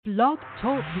Blog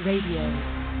Talk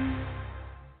Radio.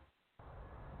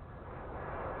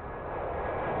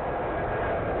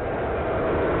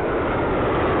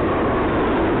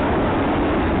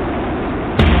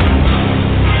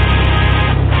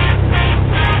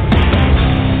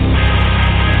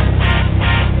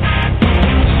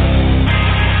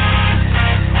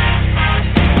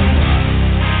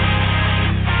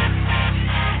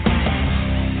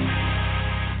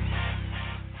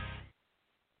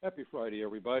 Happy Friday,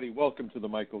 everybody. Welcome to the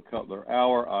Michael Cutler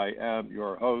Hour. I am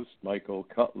your host, Michael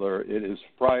Cutler. It is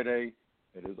Friday.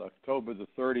 It is October the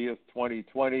 30th,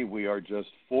 2020. We are just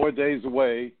 4 days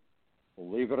away,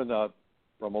 believe it or not,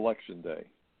 from Election Day.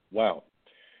 Wow.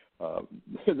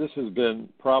 This has been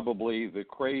probably the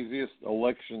craziest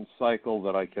election cycle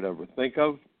that I could ever think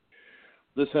of.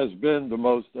 This has been the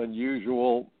most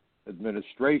unusual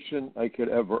administration I could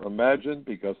ever imagine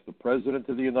because the President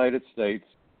of the United States,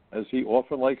 as he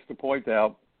often likes to point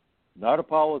out, not a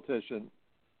politician,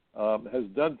 has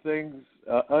done things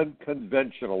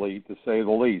unconventionally, to say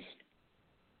the least.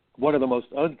 One of the most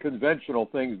unconventional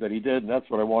things that he did, and that's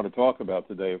what I want to talk about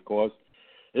today, of course,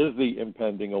 is the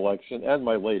impending election and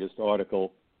my latest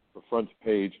article for Front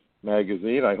Page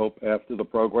Magazine. I hope after the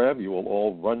program you will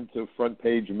all run to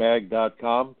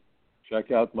frontpagemag.com,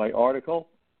 check out my article.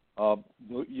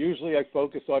 Usually I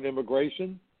focus on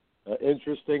immigration.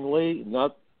 Interestingly,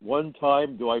 not one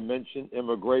time do I mention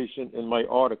immigration in my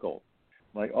article.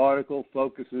 My article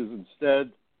focuses instead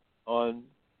on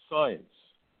science.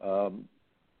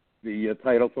 The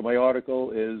title for my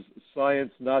article is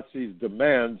Science Nazis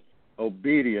Demand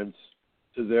Obedience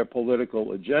to Their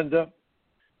Political Agenda.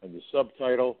 And the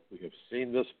subtitle, we have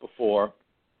seen this before.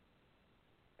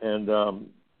 And,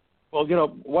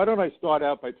 why don't I start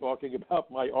out by talking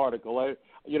about my article?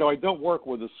 I don't work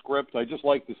with a script. I just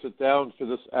like to sit down for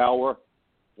this hour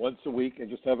once a week and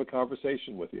just have a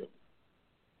conversation with you.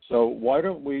 So why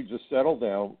don't we just settle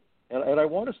down? And I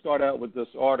want to start out with this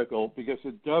article because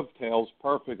it dovetails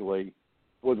perfectly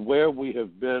with where we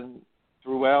have been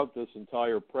throughout this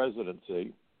entire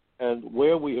presidency and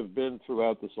where we have been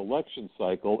throughout this election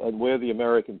cycle and where the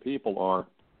American people are.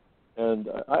 And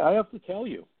I have to tell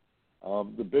you,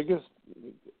 the biggest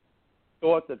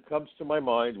thought that comes to my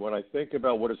mind when I think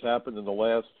about what has happened in the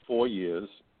last 4 years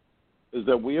is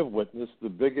that we have witnessed the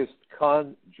biggest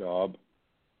con job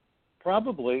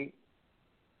probably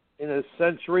in a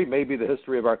century, maybe the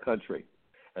history of our country.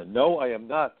 And no, I am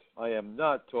not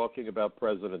talking about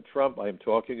President Trump. I am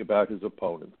talking about his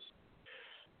opponents.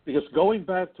 Because going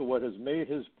back to what has made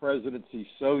his presidency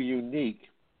so unique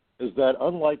is that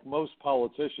unlike most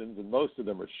politicians, and most of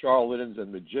them are charlatans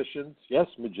and magicians, yes,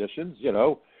 magicians,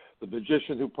 the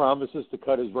magician who promises to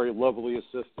cut his very lovely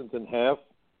assistant in half.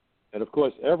 And, of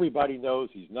course, everybody knows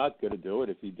he's not going to do it.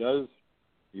 If he does,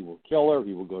 he will kill her.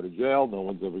 He will go to jail. No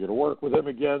one's ever going to work with him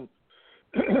again.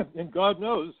 And God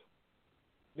knows,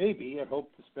 maybe he had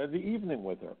hoped to spend the evening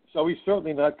with her. So he's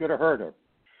certainly not going to hurt her.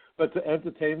 But to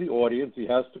entertain the audience, he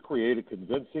has to create a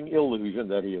convincing illusion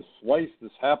that he has sliced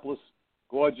this hapless,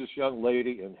 gorgeous young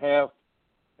lady in half.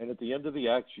 And at the end of the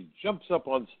act, she jumps up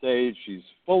on stage. She's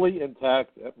fully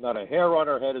intact. Not a hair on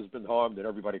her head has been harmed, and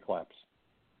everybody claps.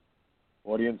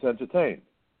 Audience entertained.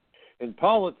 In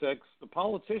politics, the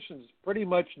politicians pretty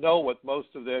much know what most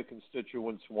of their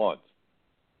constituents want,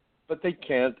 but they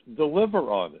can't deliver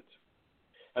on it.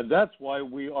 And that's why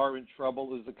we are in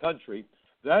trouble as a country.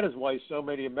 That is why so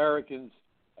many Americans,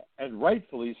 and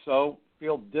rightfully so,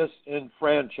 feel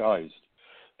disenfranchised.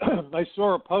 I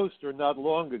saw a poster not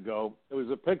long ago. It was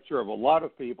a picture of a lot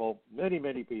of people, many,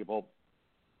 many people,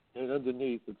 and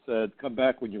underneath it said, "Come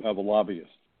back when you have a lobbyist."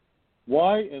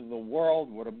 Why in the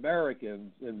world would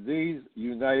Americans in these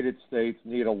United States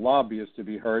need a lobbyist to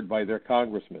be heard by their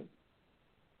congressman?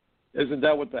 Isn't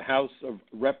that what the House of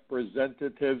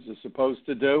Representatives is supposed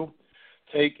to do?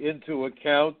 Take into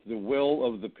account the will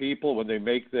of the people when they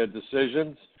make their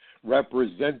decisions?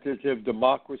 Representative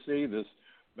democracy, this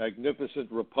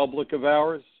magnificent republic of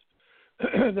ours?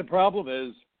 The problem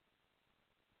is,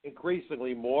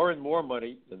 increasingly more and more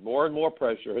money and more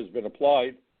pressure has been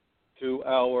applied to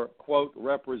our, quote,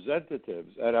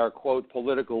 representatives and our, quote,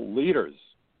 political leaders,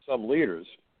 some leaders,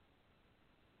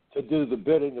 to do the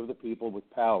bidding of the people with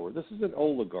power. This is an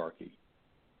oligarchy,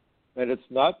 and it's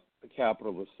not a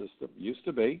capitalist system. It used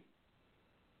to be,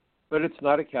 but it's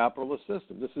not a capitalist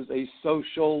system. This is a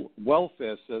social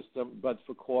welfare system, but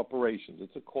for corporations.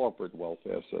 It's a corporate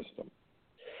welfare system.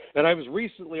 And I was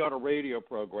recently on a radio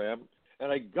program,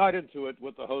 and I got into it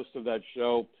with the host of that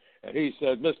show, and he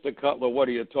said, "Mr. Cutler, what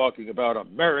are you talking about?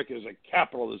 America is a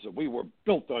capitalism. We were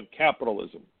built on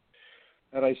capitalism."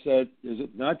 And I said, is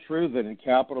it not true that in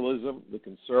capitalism, the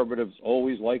conservatives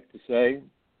always like to say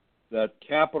that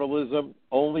capitalism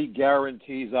only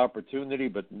guarantees opportunity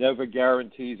but never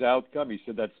guarantees outcome? He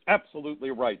said, that's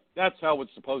absolutely right. That's how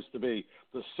it's supposed to be.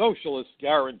 The socialists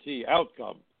guarantee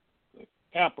outcome. The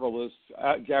capitalists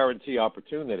guarantee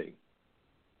opportunity.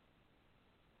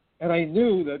 And I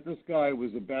knew that this guy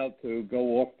was about to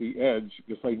go off the edge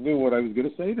because I knew what I was going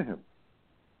to say to him.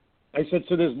 I said,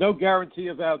 so there's no guarantee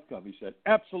of outcome. He said,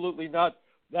 absolutely not.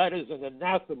 That is an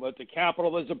anathema to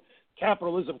capitalism.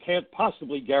 Capitalism can't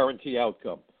possibly guarantee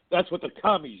outcome. That's what the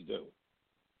commies do.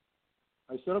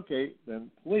 I said, okay,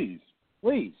 then please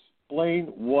explain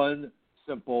one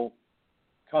simple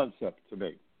concept to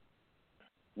me.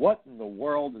 What in the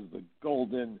world is the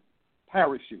golden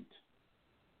parachute?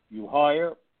 You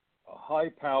hire a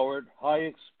high-powered,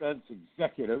 high-expense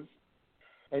executive,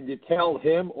 and you tell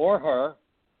him or her,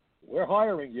 we're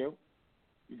hiring you.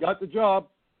 You got the job.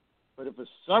 But if for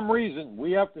some reason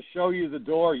we have to show you the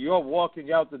door, you're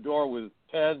walking out the door with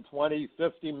 10, 20,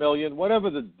 50 million,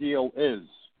 whatever the deal is.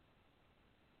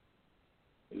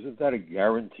 Isn't that a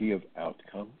guarantee of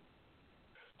outcome?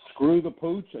 Screw the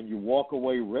pooch and you walk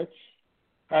away rich?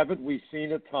 Haven't we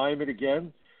seen it time and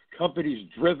again? Companies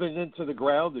driven into the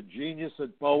ground, the genius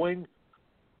at Boeing,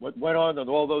 what went on in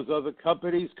all those other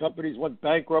companies. Companies went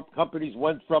bankrupt. Companies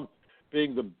went from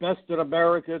being the best in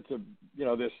America to,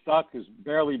 their stock is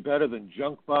barely better than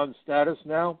junk bond status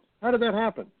now. How did that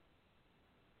happen?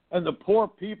 And the poor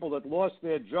people that lost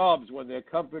their jobs when their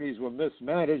companies were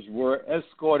mismanaged were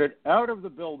escorted out of the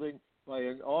building by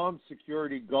an armed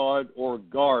security guard or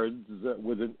guards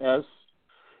with an S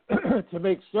to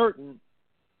make certain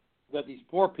that these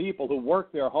poor people who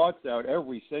worked their hearts out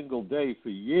every single day for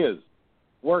years,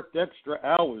 worked extra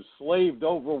hours, slaved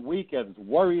over weekends,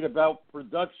 worried about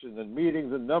production and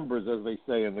meetings and numbers, as they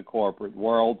say in the corporate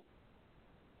world,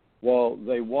 while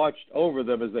they watched over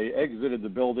them as they exited the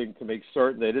building to make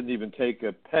certain they didn't even take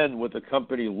a pen with the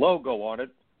company logo on it,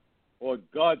 or,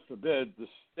 God forbid, the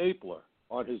stapler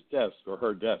on his desk or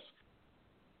her desk.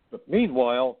 But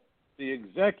meanwhile, the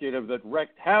executive that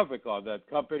wreaked havoc on that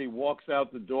company walks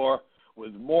out the door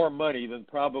with more money than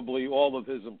probably all of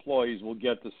his employees will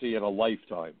get to see in a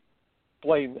lifetime.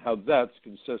 Explain how that's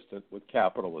consistent with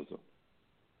capitalism.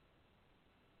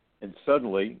 And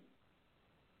suddenly,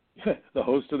 the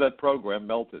host of that program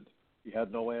melted. He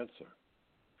had no answer.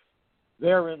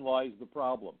 Therein lies the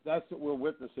problem. That's what we're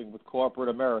witnessing with corporate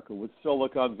America, with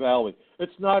Silicon Valley.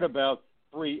 It's not about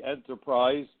free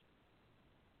enterprise.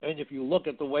 And if you look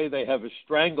at the way they have a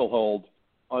stranglehold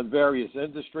on various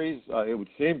industries, it would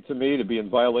seem to me to be in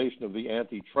violation of the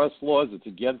antitrust laws. It's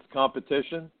against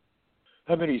competition.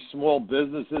 How many small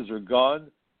businesses are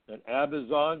gone? And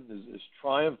Amazon is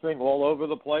triumphing all over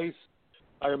the place.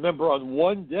 I remember on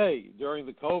one day during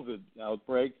the COVID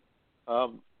outbreak,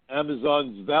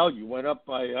 Amazon's value went up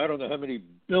by I don't know how many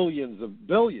billions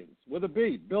with a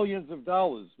B, billions of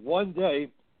dollars one day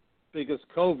because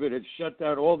COVID had shut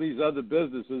down all these other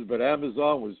businesses, but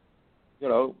Amazon was,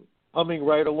 humming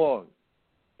right along.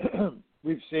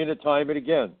 We've seen it time and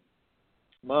again.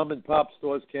 Mom and pop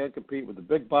stores can't compete with the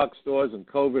big box stores, and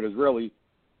COVID has really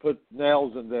put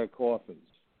nails in their coffins.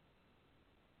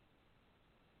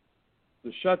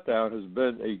 The shutdown has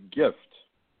been a gift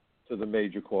to the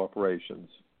major corporations,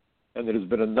 and it has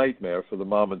been a nightmare for the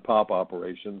mom and pop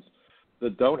operations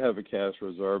that don't have a cash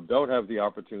reserve, don't have the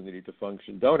opportunity to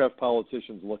function, don't have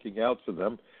politicians looking out for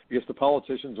them, because the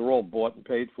politicians are all bought and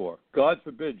paid for. God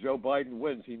forbid Joe Biden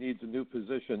wins, he needs a new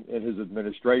position in his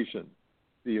administration,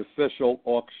 the official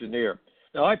auctioneer.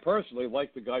 Now, I personally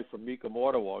like the guy from Mecum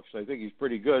Auto Auction. I think he's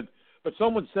pretty good. But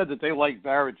someone said that they like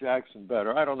Barrett Jackson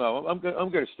better. I don't know. I'm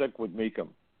going to stick with Mecum.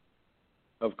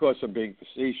 Of course, I'm being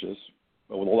facetious,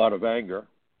 but with a lot of anger.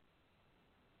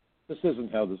 This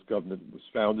isn't how this government was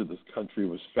founded, this country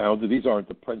was founded. These aren't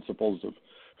the principles of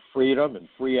freedom and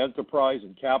free enterprise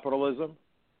and capitalism.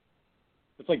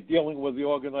 It's like dealing with the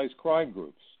organized crime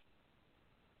groups.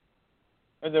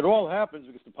 And it all happens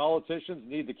because the politicians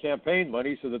need the campaign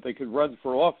money so that they could run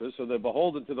for office, so they're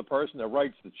beholden to the person that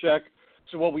writes the check.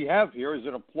 So what we have here is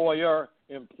an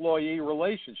employer-employee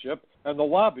relationship, and the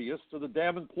lobbyists are the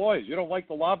damn employees. You don't like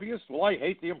the lobbyists? Well, I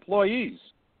hate the employees,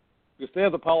 because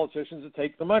they're the politicians that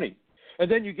take the money. And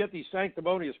then you get these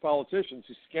sanctimonious politicians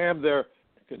who scam their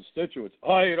constituents.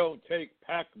 I don't take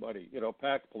PAC money,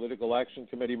 PAC, Political Action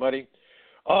Committee money.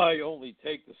 I only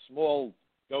take the small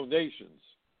donations.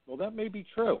 Well, that may be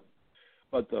true.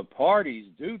 But the parties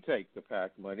do take the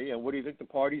PAC money, and what do you think the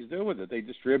parties do with it? They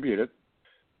distribute it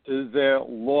to their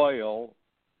loyal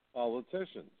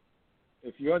politicians.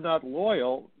 if you're not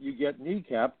loyal, you get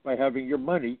kneecapped by having your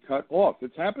money cut off.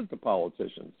 It's happened to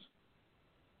politicians.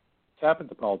 It's happened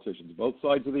to politicians, both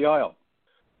sides of the aisle.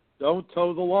 Don't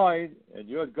toe the line, and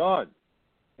you're gone.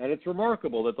 And it's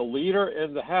remarkable that the leader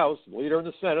in the House, the leader in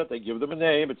the Senate, they give them a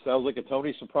name. It sounds like a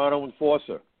Tony Soprano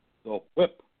enforcer. So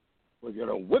whip. We're going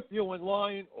to whip you in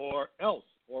line or else.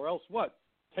 Or else what?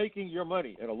 Taking your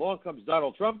money. And along comes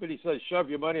Donald Trump, and he says, shove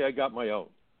your money, I got my own.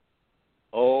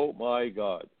 Oh, my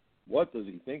God. What does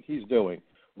he think he's doing?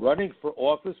 Running for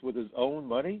office with his own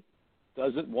money?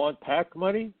 Doesn't want PAC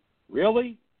money?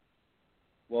 Really?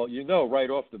 Well, you know right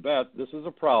off the bat this is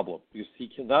a problem because he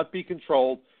cannot be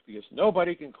controlled because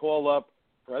nobody can call up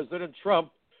President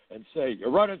Trump and say,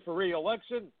 you're running for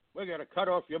re-election, we're going to cut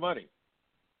off your money.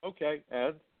 Okay,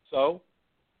 and so,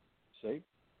 see?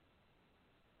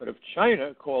 But if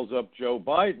China calls up Joe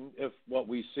Biden, if what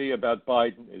we see about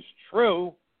Biden is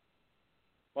true,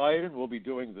 Biden will be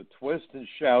doing the twist and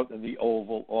shout in the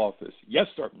Oval Office. Yes,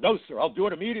 sir. No, sir. I'll do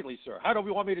it immediately, sir. How do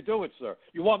you want me to do it, sir?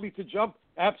 You want me to jump?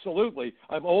 Absolutely.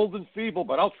 I'm old and feeble,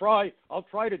 but I'll try. I'll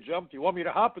try to jump. Do you want me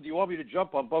to hop, or do you want me to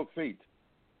jump on both feet?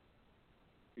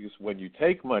 Because when you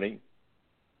take money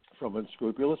from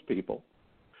unscrupulous people,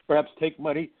 perhaps take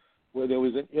money where there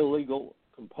was an illegal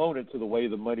component to the way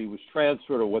the money was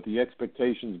transferred or what the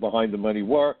expectations behind the money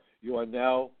were, you are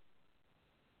now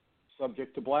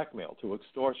subject to blackmail, to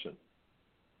extortion.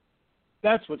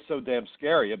 That's what's so damn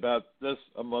scary about this,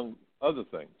 among other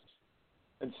things.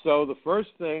 And so the first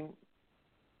thing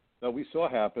that we saw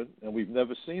happen, and we've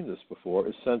never seen this before,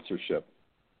 is censorship.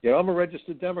 You know, I'm a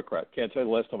registered Democrat. Can't tell you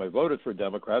the last time I voted for a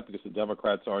Democrat because the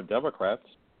Democrats aren't Democrats.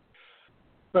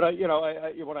 But,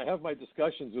 when I have my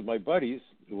discussions with my buddies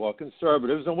who are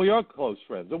conservatives, and we are close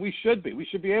friends, and we should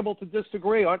be able to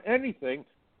disagree on anything.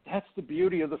 That's the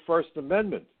beauty of the First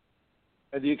Amendment.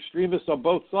 And the extremists on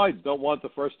both sides don't want the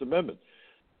First Amendment.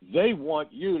 They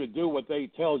want you to do what they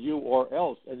tell you or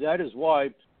else. And that is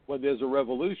why when there's a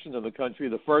revolution in the country,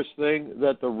 the first thing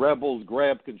that the rebels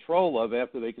grab control of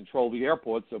after they control the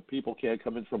airport so people can't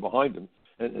come in from behind them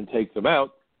and take them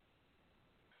out,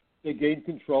 they gain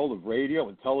control of radio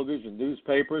and television,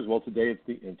 newspapers. Well, today it's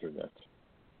the Internet,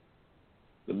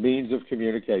 the means of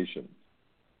communication.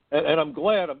 And I'm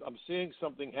glad I'm seeing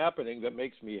something happening that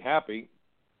makes me happy,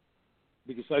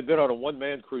 because I've been on a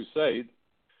one-man crusade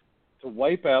to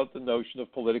wipe out the notion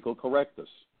of political correctness.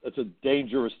 That's a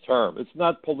dangerous term. It's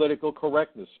not political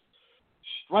correctness.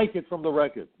 Strike it from the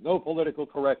record. No political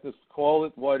correctness. Call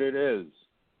it what it is.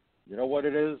 You know what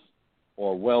it is?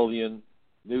 Orwellian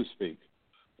newspeak.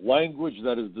 Language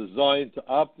that is designed to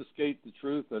obfuscate the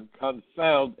truth and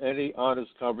confound any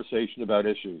honest conversation about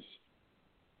issues.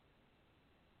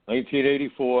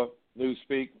 1984.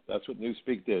 Newspeak, that's what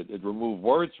Newspeak did. It removed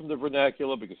words from the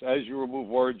vernacular because as you remove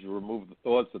words, you remove the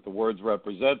thoughts that the words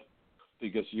represent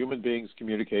because human beings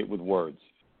communicate with words.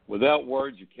 Without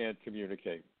words, you can't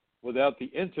communicate. Without the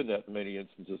Internet, in many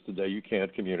instances today, you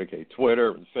can't communicate.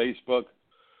 Twitter and Facebook,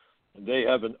 and they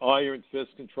have an iron fist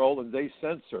control, and they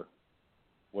censor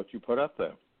what you put up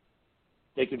there.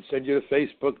 They can send you to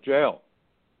Facebook jail.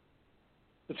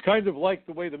 It's kind of like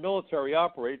the way the military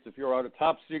operates. If you're on a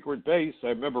top-secret base, I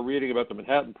remember reading about the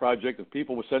Manhattan Project. If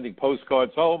people were sending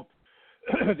postcards home,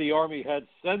 the Army had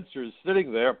censors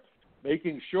sitting there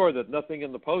making sure that nothing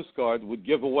in the postcard would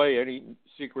give away any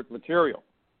secret material.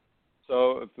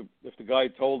 So if the guy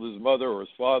told his mother or his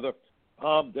father,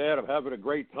 Mom, Dad, I'm having a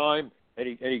great time, and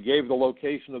he gave the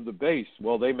location of the base,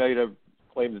 well, they may have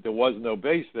claimed that there was no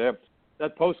base there.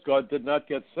 That postcard did not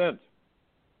get sent.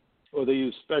 Or they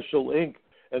used special ink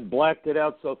and blacked it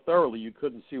out so thoroughly you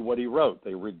couldn't see what he wrote.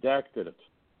 They redacted it.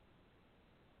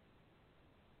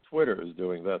 Twitter is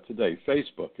doing that today.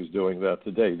 Facebook is doing that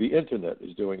today. The Internet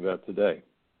is doing that today.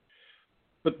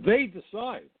 But they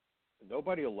decide.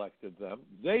 Nobody elected them.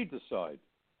 They decide.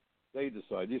 They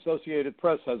decide. The Associated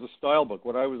Press has a style book.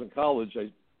 When I was in college,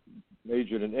 I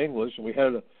majored in English, and we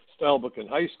had a style book in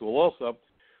high school also.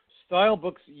 Style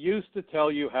books used to tell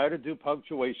you how to do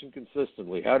punctuation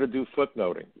consistently, how to do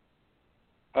footnoting,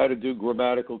 how to do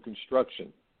grammatical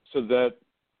construction, so that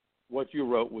what you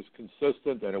wrote was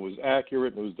consistent and it was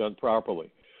accurate and it was done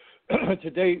properly.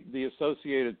 Today, the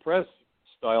Associated Press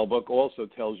style book also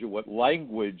tells you what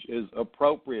language is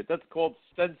appropriate. That's called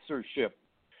censorship.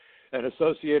 And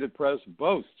Associated Press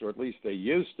boasts, or at least they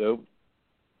used to,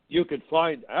 you can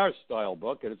find our style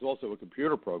book, and it's also a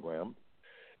computer program,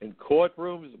 in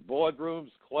courtrooms,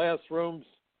 boardrooms, classrooms.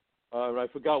 I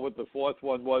forgot what the fourth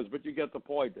one was, but you get the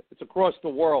point. It's across the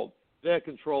world. They're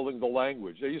controlling the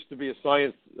language. There used to be a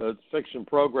science fiction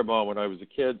program on when I was a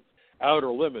kid,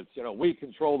 Outer Limits. You know, we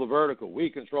control the vertical. We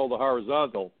control the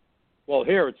horizontal. Well,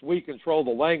 here it's we control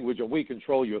the language and we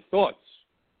control your thoughts.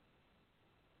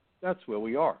 That's where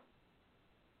we are.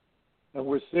 And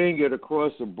we're seeing it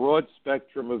across a broad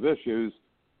spectrum of issues,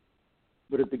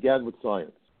 but it began with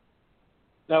science.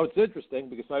 Now, it's interesting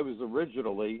because I was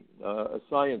originally a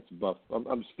science buff.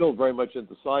 I'm still very much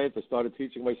into science. I started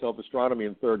teaching myself astronomy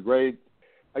in third grade.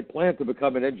 I planned to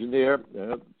become an engineer.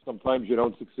 Sometimes you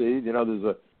don't succeed. There's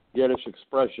a Yiddish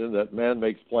expression that man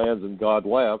makes plans and God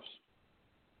laughs.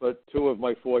 But 2 of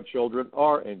my 4 children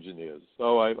are engineers.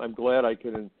 So I'm glad I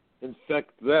can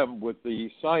infect them with the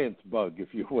science bug, if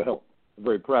you will. I'm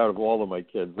very proud of all of my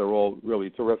kids. They're all really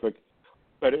terrific.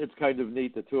 But it's kind of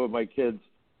neat that 2 of my kids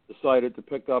decided to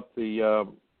pick up the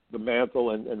mantle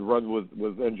and run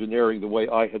with engineering the way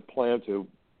I had planned to,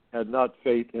 had not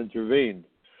fate intervened.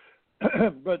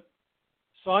 But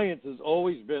science has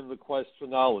always been the quest for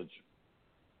knowledge.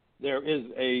 There is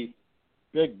a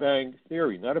Big Bang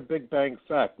theory, not a Big Bang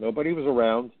fact. Nobody was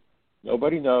around.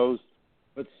 Nobody knows.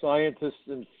 But scientists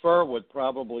infer what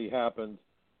probably happened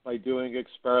by doing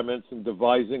experiments and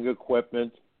devising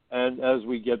equipment. And as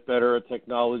we get better at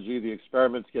technology, the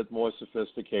experiments get more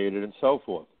sophisticated and so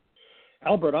forth.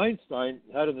 Albert Einstein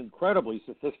had an incredibly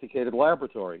sophisticated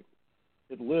laboratory.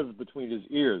 It lived between his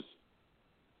ears.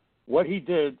 What he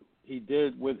did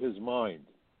with his mind.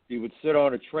 He would sit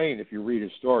on a train, if you read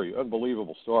his story,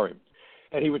 unbelievable story.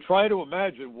 And he would try to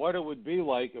imagine what it would be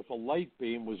like if a light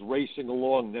beam was racing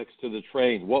along next to the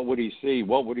train. What would he see?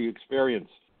 What would he experience?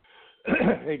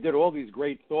 He did all these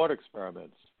great thought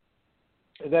experiments.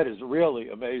 And that is really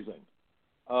amazing.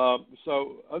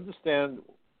 So understand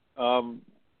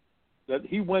that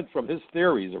he went from his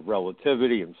theories of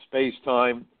relativity and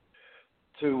space-time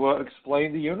to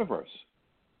explain the universe,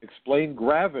 explain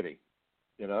gravity,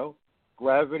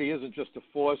 Gravity isn't just a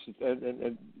force,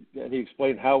 and he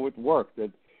explained how it worked, that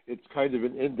it's kind of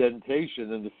an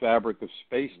indentation in the fabric of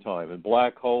space-time, and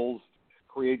black holes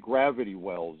create gravity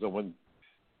wells, and when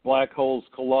black holes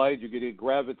collide, you get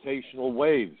gravitational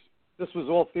waves. This was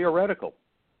all theoretical,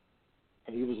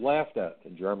 and he was laughed at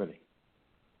in Germany.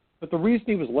 But the reason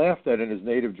he was laughed at in his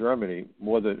native Germany,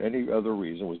 more than any other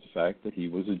reason, was the fact that he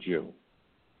was a Jew.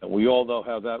 And we all know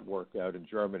how that worked out in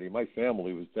Germany. My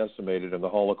family was decimated in the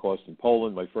Holocaust in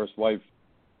Poland. My first wife,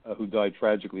 who died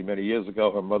tragically many years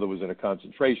ago, her mother was in a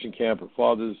concentration camp. Her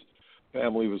father's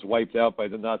family was wiped out by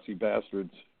the Nazi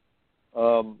bastards.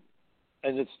 And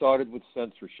it started with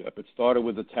censorship. It started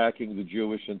with attacking the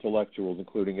Jewish intellectuals,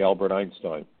 including Albert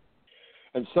Einstein.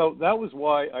 And so that was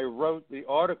why I wrote the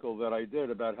article that I did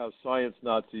about how science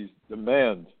Nazis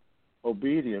demand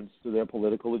obedience to their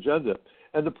political agenda.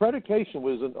 And the predication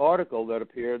was an article that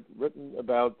appeared written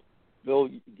about Bill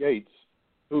Gates,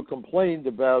 who complained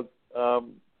about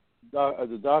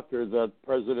the doctor that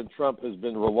President Trump has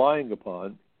been relying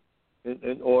upon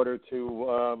in order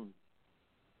to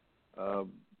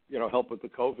help with the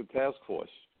COVID task force.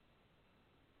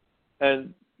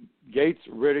 And Gates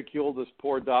ridiculed this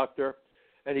poor doctor,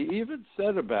 and he even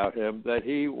said about him that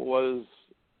he was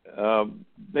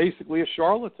basically a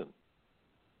charlatan.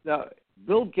 Now,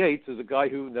 Bill Gates is a guy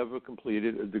who never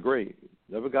completed a degree,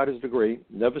 never got his degree,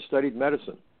 never studied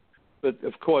medicine. But,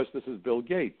 of course, this is Bill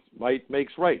Gates. Might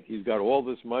makes right. He's got all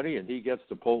this money, and he gets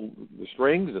to pull the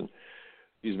strings, and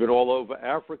he's been all over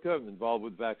Africa and involved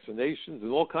with vaccinations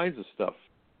and all kinds of stuff.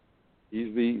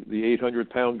 He's the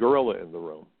 800-pound gorilla in the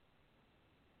room.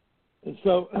 And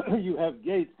so you have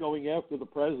Gates going after the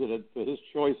president for his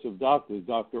choice of doctors,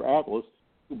 Dr. Atlas,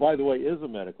 who, by the way, is a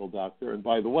medical doctor, and,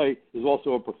 by the way, is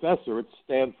also a professor at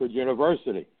Stanford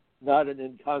University, not an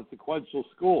inconsequential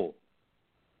school.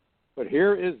 But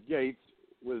here is Gates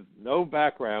with no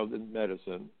background in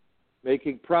medicine,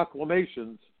 making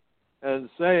proclamations and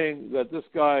saying that this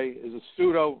guy is a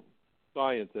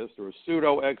pseudo-scientist or a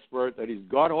pseudo-expert, that he's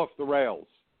gone off the rails.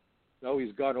 No,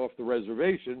 he's gone off the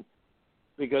reservation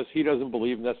because he doesn't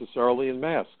believe necessarily in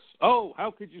masks. Oh,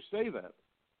 how could you say that?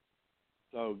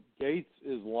 So Gates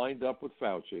is lined up with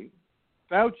Fauci.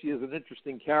 Fauci is an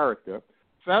interesting character.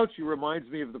 Fauci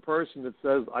reminds me of the person that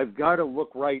says, I've got to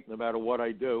look right no matter what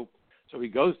I do. So he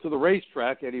goes to the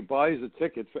racetrack and he buys a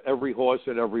ticket for every horse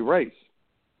in every race.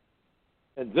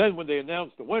 And then when they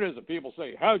announce the winners and people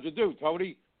say, how'd you do,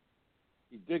 Tony?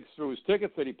 He digs through his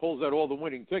tickets and he pulls out all the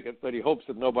winning tickets that he hopes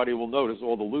that nobody will notice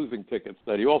all the losing tickets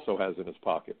that he also has in his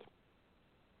pocket.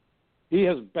 He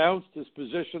has bounced his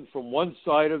position from one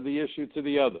side of the issue to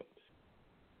the other.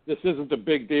 This isn't a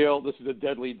big deal. This is a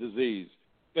deadly disease.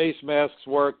 Face masks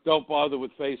work. Don't bother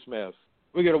with face masks.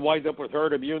 We're going to wind up with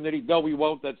herd immunity. No, we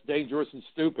won't. That's dangerous and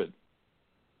stupid.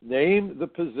 Name the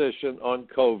position on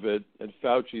COVID, and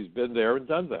Fauci's been there and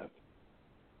done that.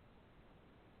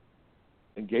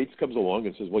 And Gates comes along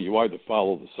and says, well, you either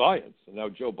follow the science. And now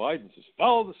Joe Biden says,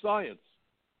 follow the science.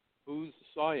 Whose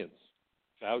science?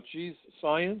 Fauci's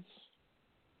science?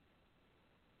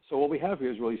 So what we have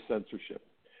here is really censorship.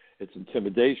 It's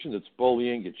intimidation, it's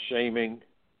bullying, it's shaming.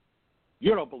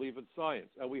 You don't believe in science.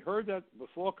 And we heard that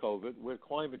before COVID where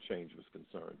climate change was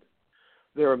concerned.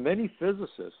 There are many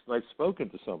physicists, and I've spoken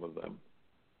to some of them,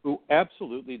 who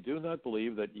absolutely do not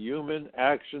believe that human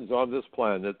actions on this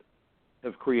planet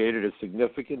have created a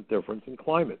significant difference in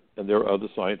climate. And there are other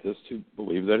scientists who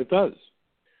believe that it does.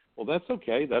 Well, that's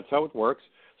okay. That's how it works.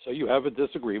 So you have a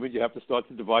disagreement. You have to start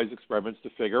to devise experiments to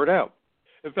figure it out.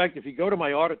 In fact, if you go to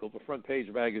my article, the front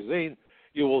page magazine,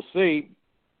 you will see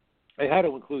I had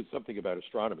to include something about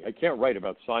astronomy. I can't write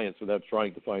about science without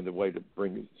trying to find a way to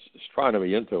bring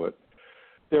astronomy into it.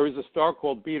 There is a star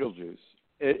called Betelgeuse.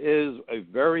 It is a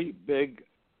very big,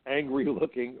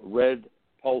 angry-looking, red,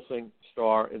 pulsing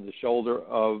star in the shoulder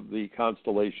of the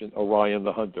constellation Orion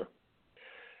the Hunter.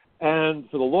 And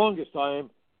for the longest time,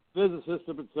 physicists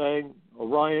have been saying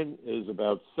Orion is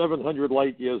about 700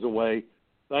 light years away.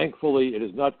 Thankfully, it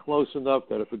is not close enough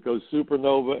that if it goes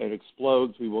supernova and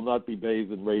explodes, we will not be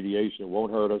bathed in radiation. It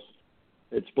won't hurt us.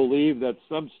 It's believed that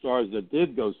some stars that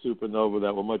did go supernova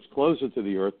that were much closer to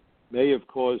the Earth may have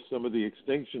caused some of the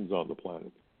extinctions on the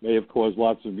planet, may have caused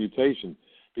lots of mutation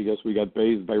because we got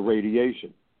bathed by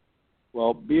radiation.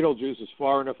 Well, Betelgeuse is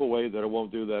far enough away that it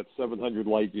won't do that. 700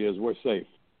 light years, we're safe.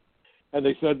 And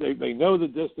they said they know the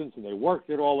distance and they worked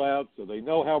it all out, so they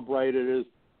know how bright it is,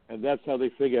 and that's how they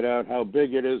figured out how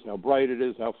big it is, how bright it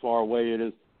is, how far away it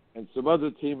is. And some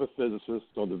other team of physicists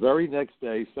on the very next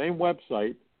day, same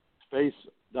website,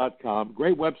 space.com,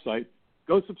 great website,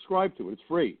 go subscribe to it. It's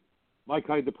free. My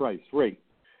kind of price, free.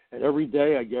 And every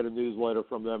day I get a newsletter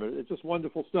from them. It's just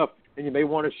wonderful stuff. And you may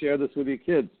want to share this with your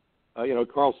kids.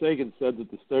 Carl Sagan said that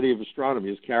the study of astronomy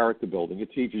is character building.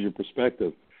 It teaches you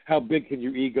perspective. How big can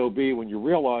your ego be when you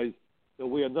realize that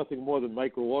we are nothing more than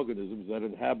microorganisms that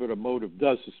inhabit a mote of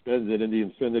dust suspended in the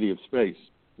infinity of space?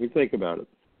 We think about it.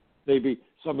 Maybe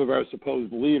some of our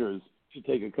supposed leaders should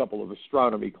take a couple of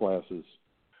astronomy classes.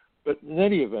 But in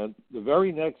any event, the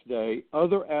very next day,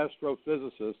 other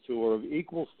astrophysicists who are of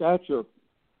equal stature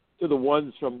to the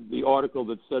ones from the article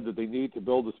that said that they need to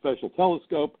build a special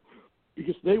telescope,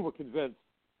 because they were convinced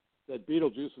that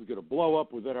Betelgeuse is going to blow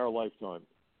up within our lifetime.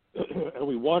 And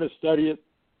we want to study it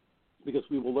because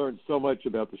we will learn so much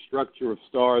about the structure of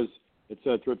stars, et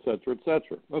cetera, et cetera, et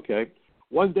cetera. Okay.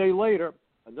 One day later,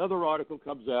 another article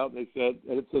comes out, and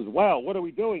it says, wow, what are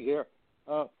we doing here?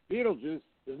 Betelgeuse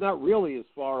is not really as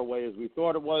far away as we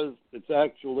thought it was. It's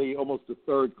actually almost a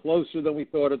third closer than we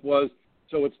thought it was,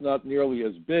 so it's not nearly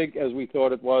as big as we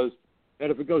thought it was.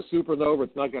 And if it goes supernova,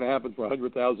 it's not going to happen for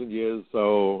 100,000 years,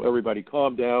 so everybody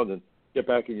calm down and get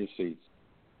back in your seats.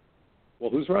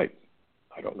 Well, who's right?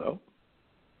 I don't know.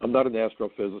 I'm not an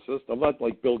astrophysicist. I'm not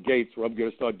like Bill Gates where I'm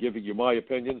going to start giving you my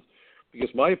opinions because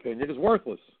my opinion is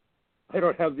worthless. I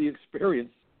don't have the experience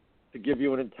to give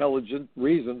you an intelligent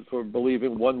reason for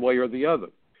believing one way or the other.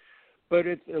 But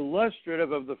it's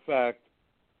illustrative of the fact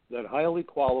that highly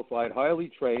qualified,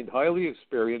 highly trained, highly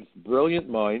experienced, brilliant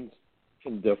minds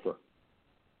can differ.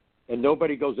 And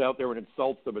nobody goes out there and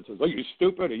insults them and says, are you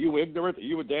stupid? Are you ignorant? Are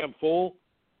you a damn fool?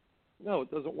 No,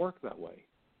 it doesn't work that way.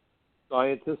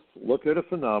 Scientists look at a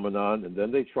phenomenon and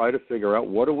then they try to figure out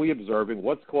what are we observing,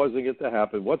 what's causing it to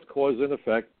happen, what's cause and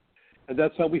effect, and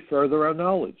that's how we further our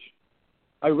knowledge.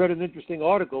 I read an interesting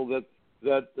article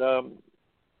that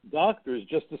doctors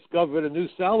just discovered a new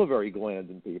salivary gland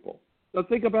in people. Now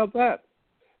think about that.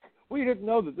 We didn't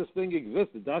know that this thing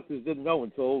existed. Doctors didn't know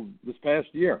until this past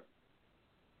year.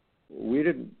 We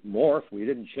didn't morph, we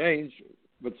didn't change,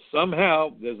 but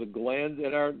somehow there's a gland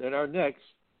in our necks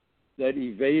that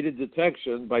evaded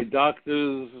detection by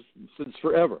doctors since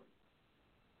forever.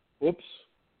 Oops.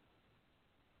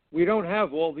 We don't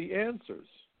have all the answers.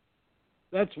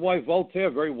 That's why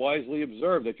Voltaire very wisely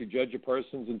observed that you judge a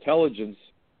person's intelligence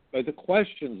by the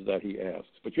questions that he asks.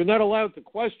 But you're not allowed to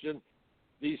question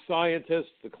these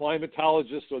scientists, the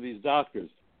climatologists, or these doctors,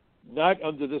 not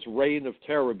under this reign of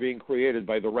terror being created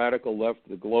by the radical left,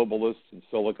 the globalists in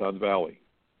Silicon Valley.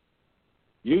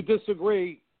 You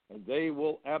disagree, and they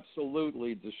will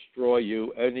absolutely destroy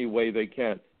you any way they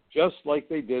can, just like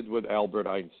they did with Albert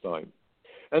Einstein.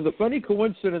 And the funny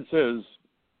coincidence is,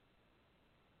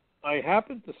 I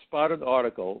happened to spot an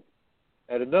article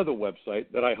at another website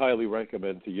that I highly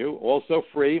recommend to you, also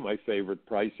free, my favorite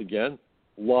price again,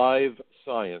 Live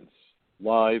Science.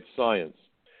 Live Science.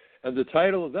 And the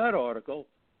title of that article,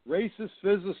 Racist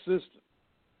Physicist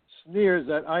Sneers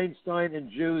at Einstein and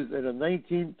Jews in a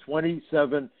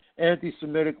 1927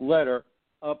 anti-Semitic letter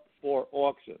up for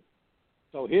auction.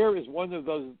 So here is one of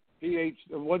those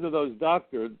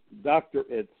doctorates,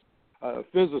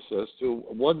 physicists who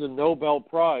won the Nobel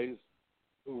Prize,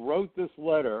 who wrote this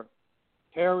letter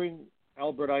tearing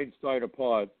Albert Einstein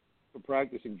apart for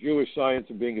practicing Jewish science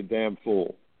and being a damn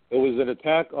fool. It was an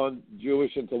attack on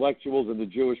Jewish intellectuals and the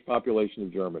Jewish population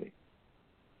of Germany.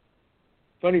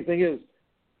 Funny thing is,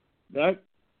 that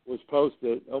was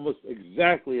posted almost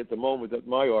exactly at the moment that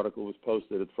my article was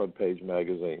posted at Front Page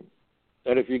Magazine.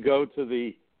 And if you go to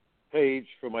the page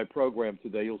for my program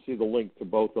today, you'll see the link to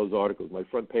both those articles, my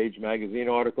Front Page Magazine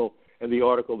article and the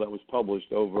article that was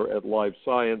published over at Live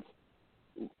Science.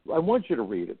 I want you to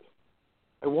read it.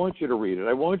 I want you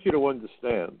to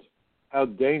understand how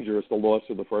dangerous the loss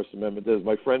of the First Amendment is.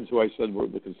 My friends who I said were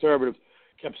the conservatives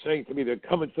kept saying to me, they're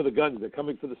coming for the guns, they're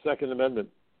coming for the Second Amendment.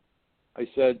 I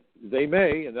said, they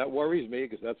may, and that worries me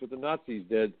because that's what the Nazis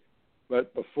did,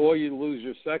 but before you lose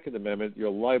your Second Amendment, you're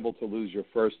liable to lose your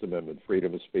First Amendment,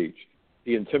 freedom of speech,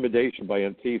 the intimidation by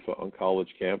Antifa on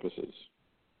college campuses.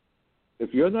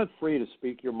 If you're not free to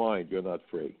speak your mind, you're not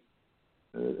free.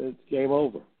 It's game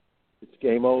over. It's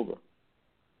game over.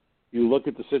 You look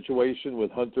at the situation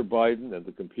with Hunter Biden and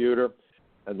the computer,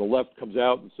 and the left comes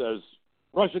out and says,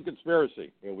 Russian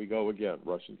conspiracy. Here we go again,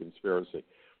 Russian conspiracy.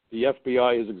 The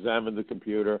FBI has examined the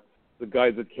computer. The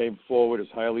guy that came forward is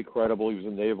highly credible. He was a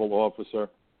naval officer.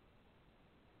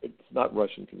 It's not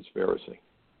Russian conspiracy.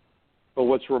 But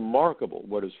what's remarkable,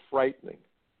 what is frightening,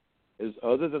 is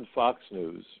other than Fox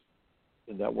News,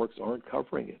 the networks aren't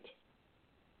covering it.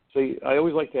 See, I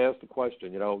always like to ask the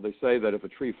question, they say that if a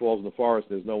tree falls in the forest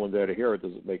and there's no one there to hear it,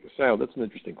 does it make a sound? That's an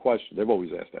interesting question. They've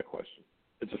always asked that question.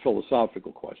 It's a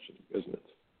philosophical question, isn't it?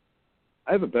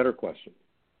 I have a better question.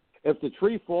 If the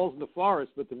tree falls in the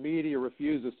forest but the media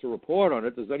refuses to report on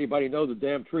it, does anybody know the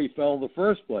damn tree fell in the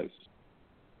first place?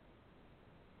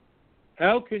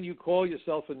 How can you call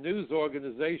yourself a news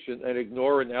organization and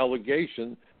ignore an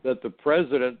allegation that the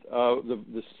president,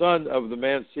 the son of the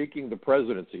man seeking the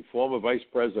presidency, former vice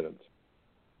president,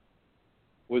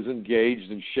 was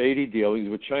engaged in shady dealings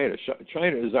with China?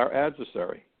 China is our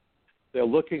adversary. They're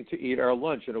looking to eat our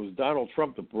lunch, and it was Donald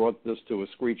Trump that brought this to a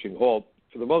screeching halt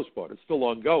for the most part. It's still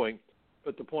ongoing,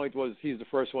 but the point was he's the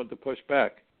first one to push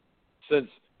back. Since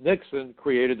Nixon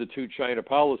created the two-China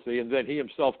policy, and then he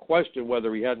himself questioned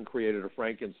whether he hadn't created a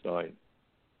Frankenstein.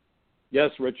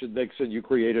 Yes, Richard Nixon, you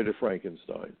created a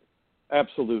Frankenstein.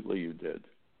 Absolutely you did.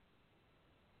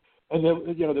 And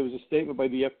then, there was a statement by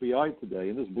the FBI today,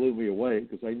 and this blew me away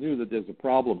because I knew that there's a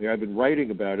problem here. I've been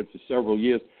writing about it for several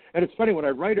years. And it's funny, when I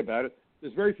write about it,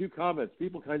 there's very few comments.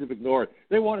 People kind of ignore it.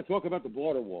 They want to talk about the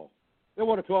border wall. They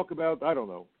want to talk about, I don't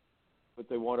know, but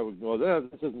they want to ignore that.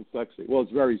 This isn't sexy. Well,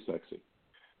 it's very sexy.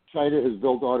 China has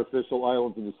built artificial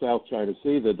islands in the South China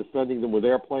Sea. They're defending them with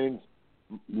airplanes,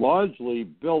 largely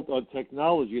built on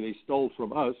technology they stole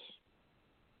from us.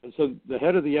 And so the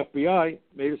head of the FBI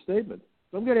made a statement.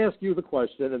 So I'm going to ask you the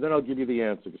question, and then I'll give you the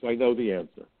answer, because I know the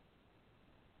answer.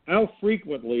 How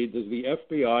frequently does the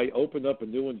FBI open up a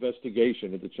new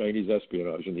investigation into Chinese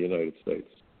espionage in the United States?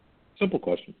 Simple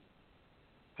question.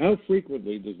 How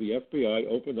frequently does the FBI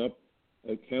open up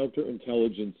a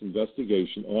counterintelligence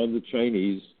investigation on the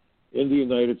Chinese in the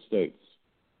United States?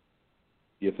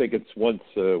 Do you think it's once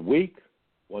a week,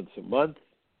 once a month,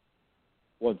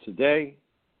 once a day?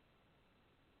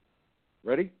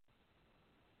 Ready?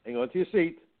 Hang on to your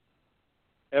seat.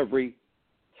 Every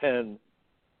 10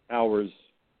 hours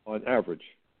on average.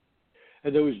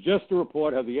 And there was just a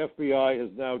report how the FBI has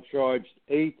now charged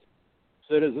 8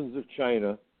 citizens of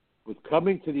China with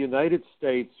coming to the United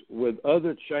States with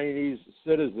other Chinese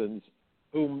citizens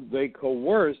whom they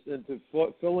coerced into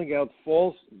filling out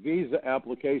false visa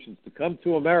applications to come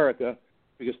to America,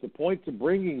 because the point to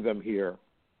bringing them here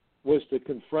was to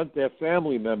confront their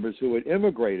family members who had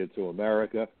immigrated to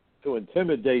America, to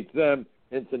intimidate them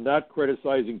into not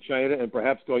criticizing China and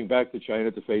perhaps going back to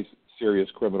China to face serious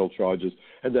criminal charges,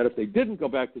 and that if they didn't go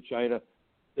back to China,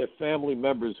 their family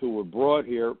members who were brought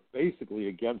here basically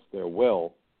against their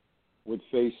will would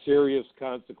face serious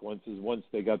consequences once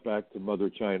they got back to Mother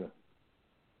China.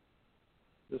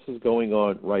 This is going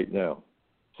on right now.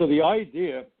 So the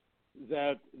idea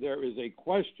that there is a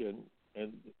question,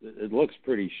 and it looks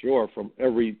pretty sure from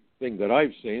everything that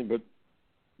I've seen, but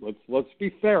let's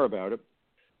be fair about it.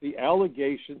 The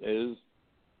allegation is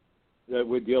that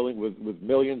we're dealing with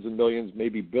millions and millions,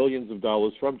 maybe billions of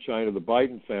dollars from China, the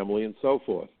Biden family, and so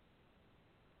forth.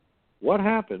 What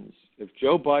happens if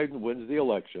Joe Biden wins the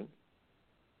election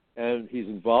and he's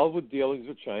involved with dealings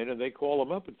with China, and they call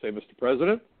him up and say, Mr.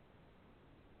 President,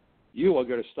 you are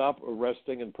going to stop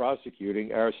arresting and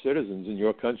prosecuting our citizens in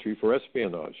your country for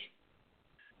espionage?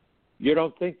 You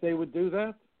don't think they would do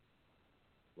that?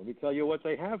 Let me tell you what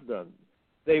they have done.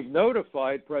 They've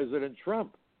notified President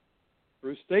Trump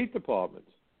through State Department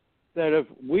that if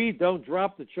we don't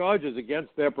drop the charges against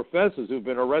their professors who've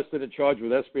been arrested and charged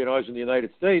with espionage in the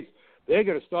United States, they're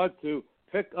going to start to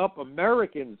pick up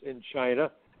Americans in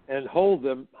China and hold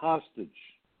them hostage.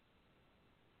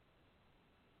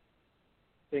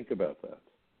 Think about that.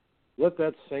 Let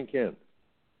that sink in.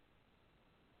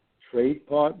 Trade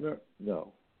partner?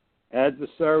 No.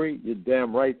 Adversary? You're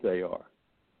damn right they are.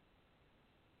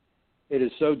 It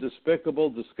is so despicable,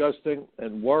 disgusting,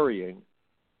 and worrying.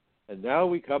 And now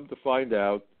we come to find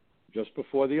out, just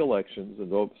before the elections, and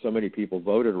though so many people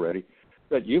voted already,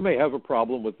 that you may have a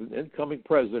problem with an incoming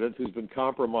president who's been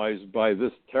compromised by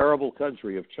this terrible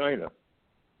country of China.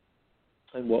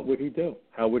 And what would he do?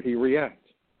 How would he react?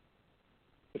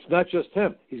 It's not just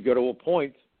him. He's going to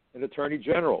appoint an attorney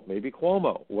general, maybe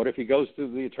Cuomo. What if he goes to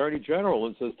the attorney general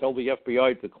and says, tell the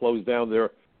FBI to close down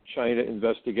their China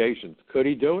investigations? Could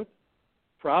he do it?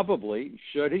 Probably.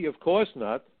 Should he? Of course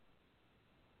not.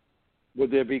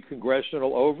 Would there be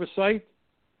congressional oversight?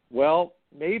 Well,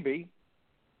 maybe.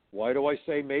 Why do I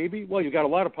say maybe? Well, you've got a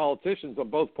lot of politicians on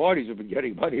both parties who've been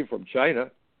getting money from China.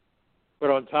 But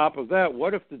on top of that,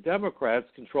 what if the Democrats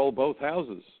control both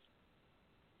houses?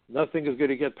 Nothing is going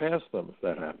to get past them if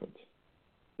that happens.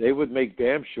 They would make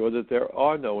damn sure that there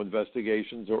are no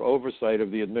investigations or oversight of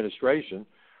the administration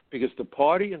because the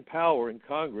party in power in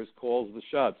Congress calls the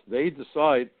shots. They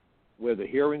decide where the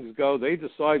hearings go. They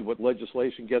decide what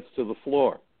legislation gets to the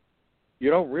floor. You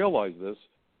don't realize this,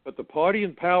 but the party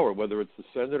in power, whether it's the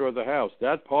Senate or the House,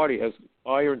 that party has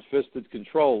iron-fisted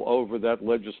control over that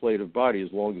legislative body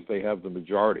as long as they have the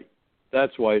majority.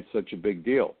 That's why it's such a big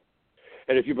deal.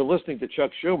 And if you've been listening to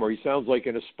Chuck Schumer, he sounds like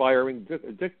an aspiring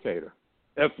dictator.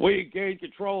 If we gain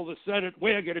control of the Senate,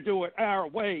 we're going to do it our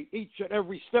way, each and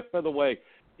every step of the way.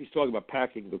 He's talking about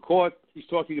packing the court. He's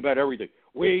talking about everything.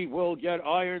 We will get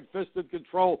iron-fisted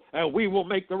control, and we will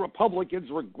make the Republicans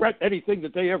regret anything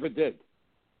that they ever did.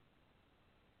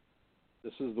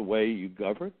 This is the way you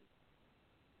govern?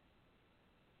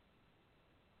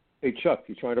 Hey, Chuck,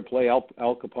 you trying to play Al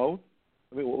Capone?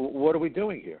 I mean, what are we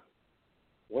doing here?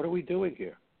 What are we doing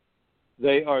here?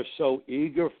 They are so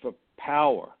eager for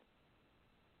power.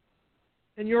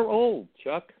 And you're old,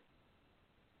 Chuck.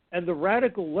 And the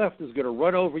radical left is going to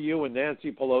run over you and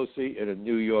Nancy Pelosi in a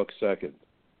New York second.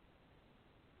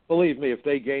 Believe me, if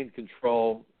they gain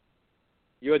control,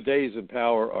 your days in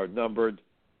power are numbered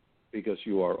because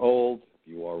you are old,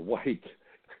 you are white.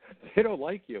 They don't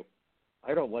like you.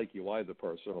 I don't like you either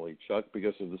personally, Chuck,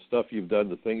 because of the stuff you've done,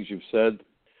 the things you've said.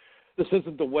 This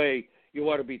isn't the way you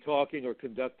ought to be talking or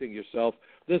conducting yourself.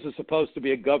 This is supposed to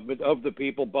be a government of the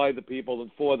people, by the people,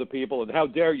 and for the people. And how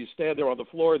dare you stand there on the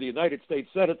floor of the United States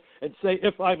Senate and say,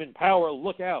 if I'm in power,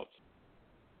 look out.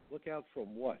 Look out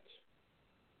from what?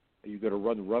 Are you going to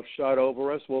run roughshod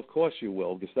over us? Well, of course you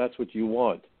will, because that's what you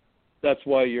want. That's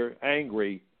why you're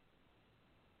angry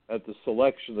at the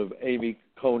selection of Amy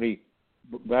Coney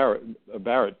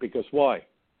Barrett. Because why?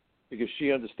 Because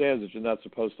she understands that you're not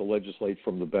supposed to legislate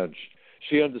from the bench.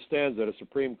 She understands that a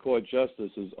Supreme Court justice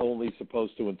is only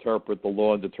supposed to interpret the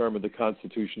law and determine the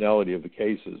constitutionality of the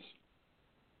cases,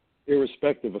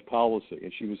 irrespective of policy.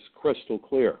 And she was crystal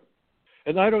clear.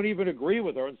 And I don't even agree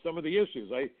with her on some of the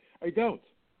issues. I don't.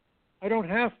 I don't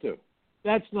have to.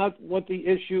 That's not what the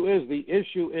issue is. The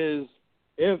issue is,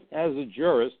 if, as a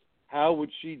jurist, how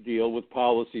would she deal with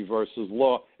policy versus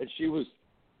law? And she was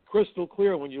crystal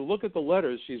clear. When you look at the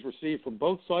letters she's received from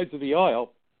both sides of the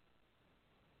aisle,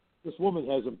 this woman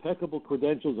has impeccable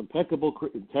credentials, impeccable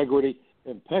integrity,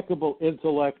 impeccable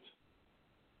intellect.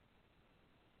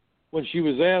 When she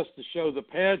was asked to show the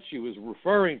pad she was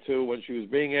referring to when she was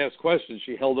being asked questions,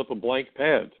 she held up a blank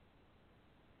pad.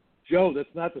 Joe, that's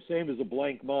not the same as a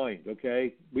blank mind,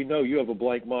 okay? We know you have a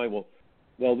blank mind.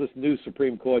 Well, this new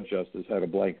Supreme Court justice had a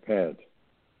blank pad.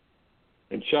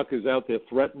 And Chuck is out there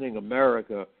threatening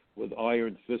America with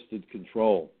iron-fisted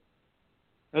control.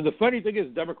 And the funny thing is,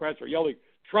 Democrats are yelling,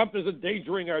 Trump is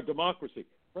endangering our democracy.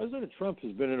 President Trump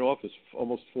has been in office for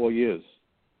almost 4 years,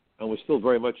 and we're still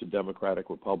very much a democratic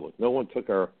republic. No one took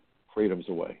our freedoms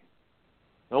away.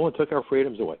 No one took our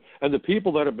freedoms away. And the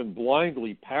people that have been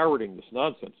blindly parroting this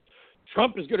nonsense,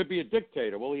 Trump is going to be a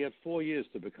dictator. Well, he had 4 years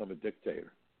to become a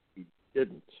dictator. He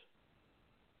didn't.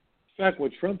 In fact,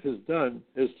 what Trump has done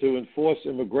is to enforce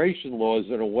immigration laws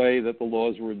in a way that the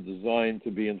laws were designed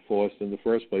to be enforced in the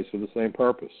first place for the same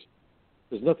purpose.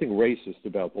 There's nothing racist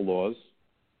about the laws.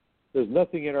 There's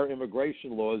nothing in our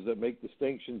immigration laws that make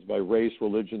distinctions by race,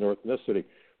 religion, or ethnicity.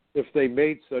 If they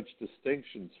made such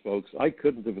distinctions, folks, I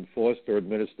couldn't have enforced or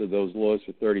administered those laws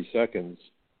for 30 seconds,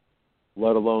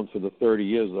 let alone for the 30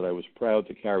 years that I was proud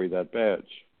to carry that badge.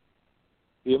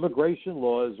 The immigration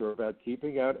laws are about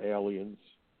keeping out aliens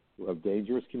who have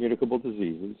dangerous communicable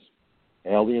diseases,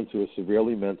 aliens who are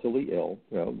severely mentally ill,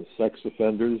 the sex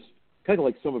offenders, kind of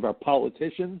like some of our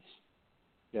politicians,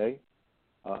 okay?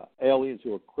 Aliens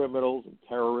who are criminals and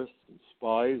terrorists and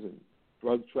spies and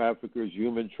drug traffickers,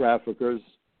 human traffickers,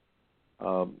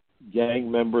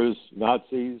 gang members,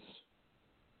 Nazis,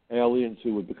 aliens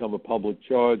who would become a public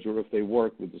charge or if they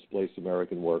work with displaced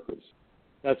American workers.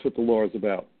 That's what the law is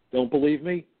about. Don't believe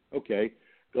me? Okay.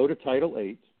 Go to Title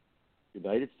 8,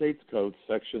 United States Code,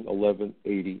 Section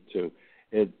 1182.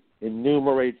 It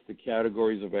enumerates the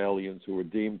categories of aliens who are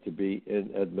deemed to be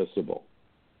inadmissible.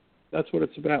 That's what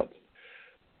it's about.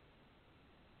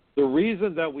 The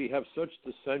reason that we have such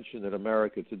dissension in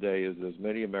America today is there's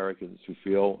many Americans who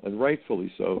feel, and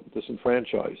rightfully so,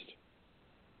 disenfranchised.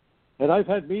 And I've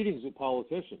had meetings with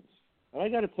politicians, and I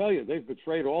got to tell you, they've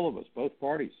betrayed all of us, both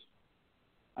parties.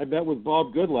 I met with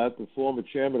Bob Goodlatte, the former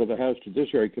chairman of the House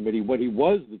Judiciary Committee, when he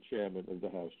was the chairman of the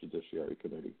House Judiciary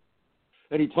Committee.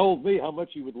 And he told me how much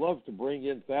he would love to bring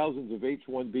in thousands of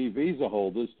H-1B visa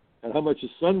holders and how much his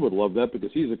son would love that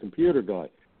because he's a computer guy.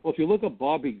 Well, if you look at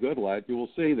Bobby Goodlatte, you will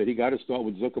see that he got to start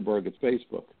with Zuckerberg at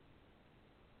Facebook.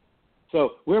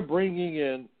 So we're bringing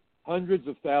in hundreds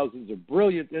of thousands of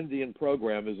brilliant Indian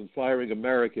programmers and firing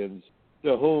Americans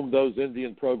to whom those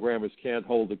Indian programmers can't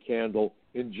hold a candle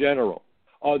in general.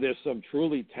 Are there some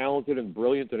truly talented and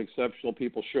brilliant and exceptional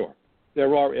people? Sure.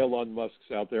 There are Elon Musks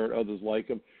out there and others like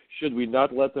him. Should we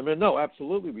not let them in? No,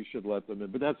 absolutely we should let them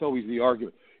in, but that's always the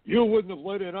argument. You wouldn't have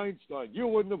let in Einstein. You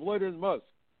wouldn't have let in Musk.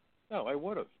 No, I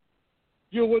would have.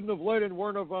 You wouldn't have let in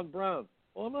Werner von Braun.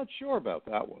 Well, I'm not sure about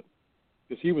that one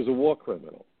because he was a war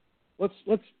criminal.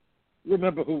 Let's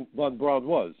remember who von Braun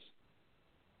was.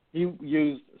 He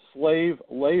used slave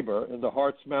labor in the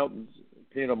Hartz Mountains,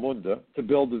 Peenemünde, to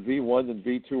build the V-1 and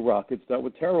V-2 rockets that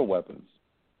were terror weapons.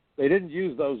 They didn't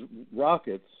use those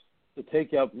rockets to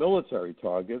take out military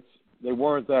targets. They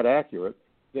weren't that accurate.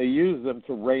 They used them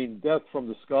to rain death from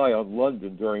the sky on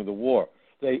London during the war.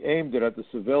 They aimed it at the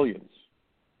civilians.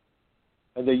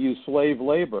 And they used slave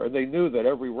labor. And they knew that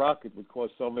every rocket would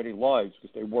cost so many lives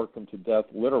because they worked them to death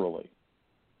literally.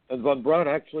 And von Braun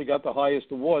actually got the highest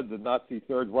award the Nazi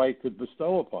Third Reich could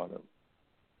bestow upon him.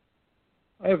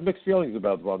 I have mixed feelings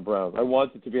about von Braun. I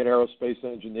wanted to be an aerospace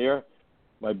engineer.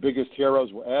 My biggest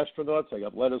heroes were astronauts. I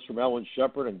got letters from Alan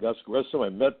Shepard and Gus Grissom. I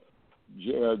met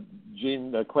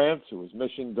Gene Kranz, who was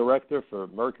mission director for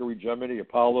Mercury, Gemini,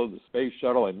 Apollo, the space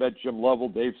shuttle. I met Jim Lovell,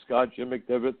 Dave Scott, Jim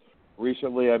McDivitt.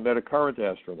 Recently, I met a current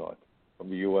astronaut from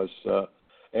the U.S.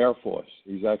 Air Force.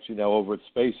 He's actually now over at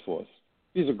Space Force.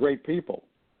 These are great people.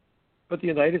 But the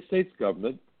United States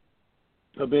government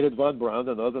permitted von Braun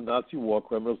and other Nazi war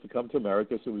criminals to come to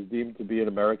America, so it was deemed to be in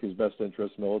America's best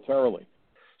interest militarily.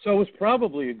 So it was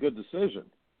probably a good decision.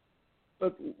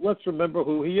 But let's remember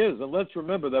who he is. And let's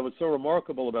remember that what's so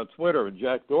remarkable about Twitter and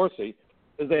Jack Dorsey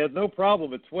is they had no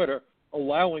problem at Twitter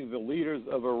allowing the leaders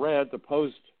of Iran to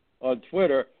post on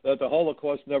Twitter that the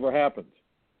Holocaust never happened.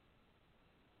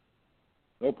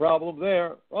 No problem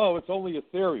there. Oh, it's only a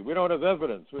theory. We don't have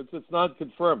evidence. It's not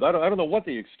confirmed. I don't know what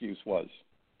the excuse was.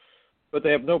 But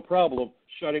they have no problem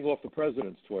shutting off the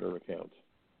president's Twitter account.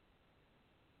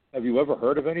 Have you ever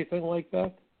heard of anything like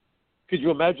that? Could you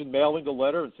imagine mailing a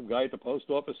letter and some guy at the post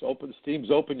office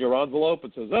steams open your envelope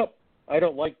and says, oh, I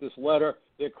don't like this letter.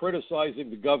 They're criticizing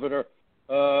the governor.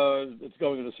 It's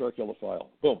going in a circular file.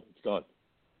 Boom, it's gone.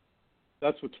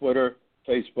 That's what Twitter,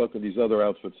 Facebook, and these other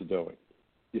outfits are doing.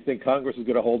 You think Congress is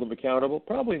going to hold them accountable?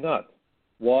 Probably not.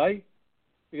 Why?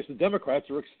 Because the Democrats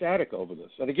are ecstatic over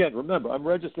this. And again, remember, I'm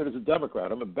registered as a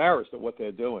Democrat. I'm embarrassed at what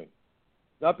they're doing.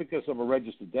 Not because I'm a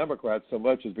registered Democrat so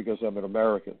much as because I'm an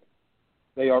American.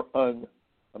 They are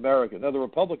un-American. Now, the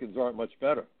Republicans aren't much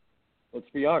better. Let's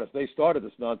be honest. They started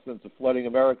this nonsense of flooding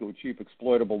America with cheap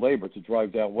exploitable labor to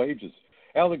drive down wages.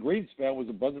 Alan Greenspan was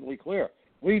abundantly clear.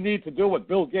 We need to do what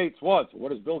Bill Gates wants. What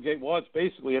does Bill Gates want?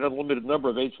 Basically an unlimited number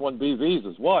of H-1B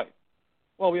visas. Why?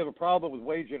 Well, we have a problem with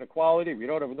wage inequality. We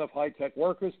don't have enough high-tech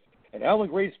workers. And Alan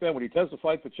Greenspan, when he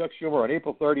testified for Chuck Schumer on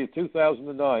April 30th,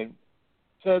 2009,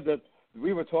 said that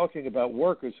we were talking about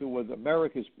workers who were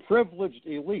America's privileged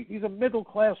elite. These are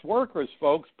middle-class workers,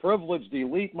 folks, privileged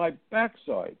elite, my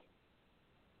backside.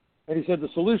 And he said the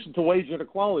solution to wage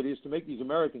inequality is to make these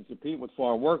Americans compete with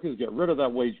foreign workers, get rid of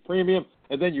that wage premium,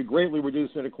 and then you greatly reduce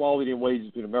inequality in wages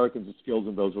between Americans with skills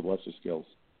and those with lesser skills.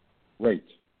 Great.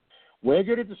 We're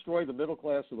going to destroy the middle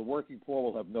class, so the working poor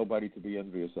will have nobody to be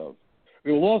envious of.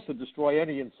 We will also destroy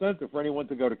any incentive for anyone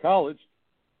to go to college,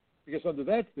 because under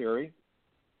that theory,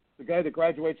 the guy that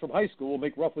graduates from high school will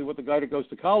make roughly what the guy that goes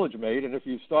to college made, and if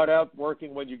you start out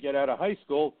working when you get out of high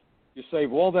school, you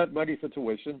save all that money for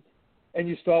tuition, and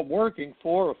you start working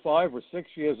 4 or 5 or 6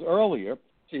 years earlier,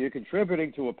 so you're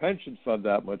contributing to a pension fund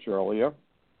that much earlier,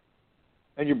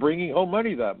 and you're bringing home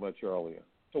money that much earlier.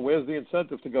 So where's the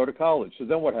incentive to go to college? So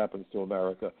then what happens to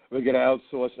America? We're going to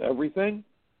outsource everything?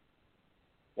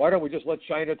 Why don't we just let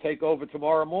China take over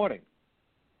tomorrow morning?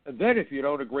 And then if you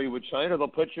don't agree with China, they'll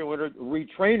put you in a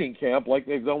retraining camp like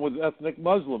they've done with ethnic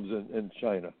Muslims in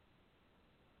China.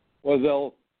 Or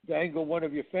they'll dangle one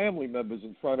of your family members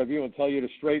in front of you and tell you to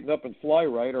straighten up and fly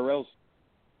right, or else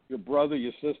your brother,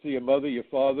 your sister, your mother, your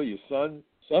father, your son,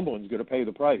 someone's going to pay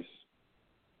the price.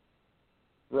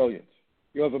 Brilliant.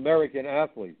 You have American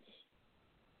athletes.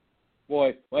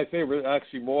 Boy, my favorite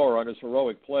oxymoron is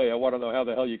heroic play. I want to know how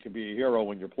the hell you can be a hero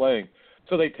when you're playing.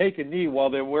 So they take a knee while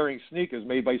they're wearing sneakers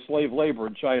made by slave labor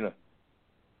in China.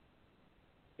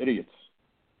 Idiots.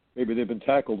 Maybe they've been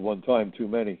tackled one time too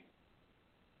many.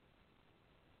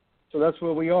 So that's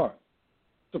where we are.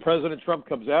 So President Trump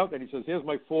comes out and he says, here's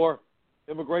my 4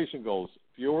 immigration goals.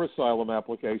 Fewer asylum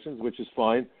applications, which is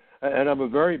fine. And I'm a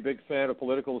very big fan of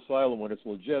political asylum when it's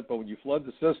legit, but when you flood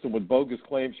the system with bogus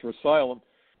claims for asylum,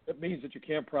 it means that you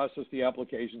can't process the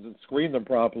applications and screen them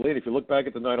properly. And if you look back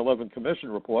at the 9/11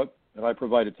 Commission report, and I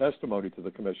provided testimony to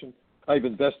the Commission, I've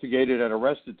investigated and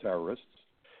arrested terrorists.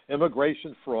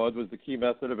 Immigration fraud was the key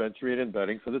method of entry and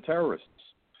embedding for the terrorists,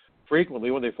 frequently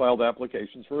when they filed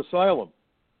applications for asylum.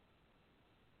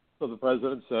 So the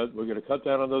president said, we're going to cut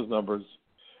down on those numbers.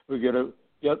 We're going to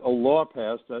get a law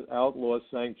passed that outlaws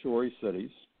sanctuary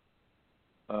cities.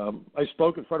 I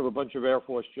spoke in front of a bunch of Air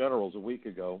Force generals a week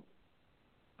ago.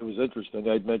 It was interesting.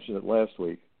 I'd mentioned it last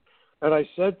week. And I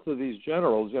said to these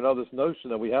generals, this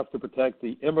notion that we have to protect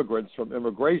the immigrants from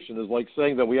immigration is like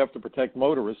saying that we have to protect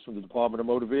motorists from the Department of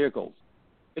Motor Vehicles.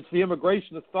 It's the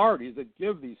immigration authorities that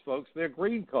give these folks their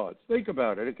green cards. Think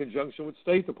about it in conjunction with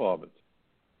State Departments.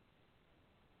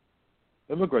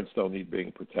 Immigrants don't need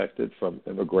being protected from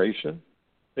immigration.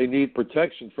 They need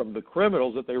protection from the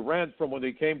criminals that they ran from when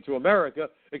they came to America,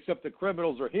 except the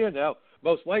criminals are here now,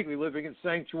 most likely living in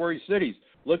sanctuary cities.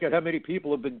 Look at how many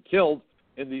people have been killed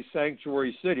in these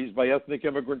sanctuary cities by ethnic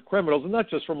immigrant criminals, and not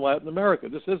just from Latin America.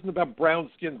 This isn't about brown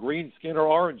skin, green skin, or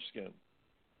orange skin.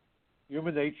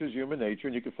 Human nature is human nature,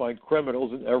 and you can find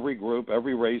criminals in every group,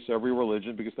 every race, every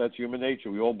religion, because that's human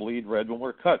nature. We all bleed red when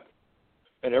we're cut.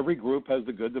 And every group has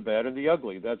the good, the bad, and the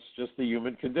ugly. That's just the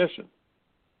human condition.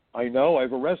 I know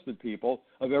I've arrested people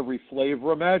of every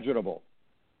flavor imaginable.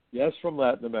 Yes, from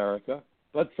Latin America,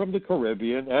 but from the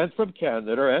Caribbean, and from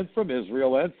Canada, and from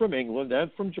Israel, and from England,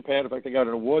 and from Japan. In fact, I got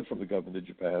an award from the government of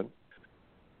Japan.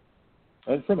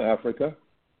 And from Africa,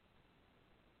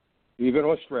 even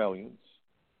Australians.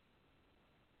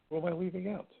 Who am I leaving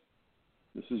out?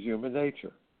 This is human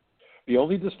nature. The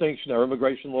only distinction our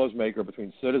immigration laws make are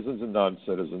between citizens and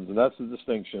non-citizens, and that's the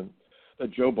distinction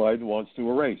that Joe Biden wants to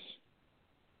erase.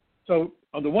 So,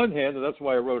 on the one hand, and that's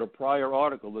why I wrote a prior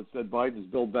article that said Biden's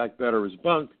Build Back Better is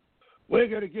bunk, we're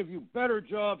going to give you better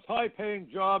jobs, high-paying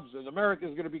jobs, and America's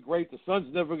going to be great. The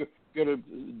sun's never going to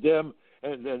dim,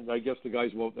 and then I guess the guys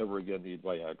won't ever again need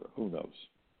Viagra. Who knows?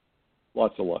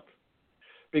 Lots of luck.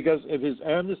 Because if his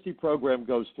amnesty program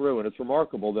goes through, and it's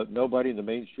remarkable that nobody in the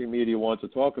mainstream media wants to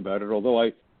talk about it, although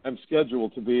I am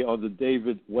scheduled to be on the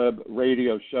David Webb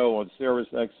radio show on Sirius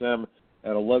XM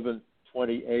at 11:20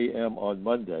 a.m. on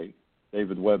Monday.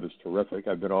 David Webb is terrific.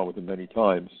 I've been on with him many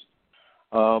times.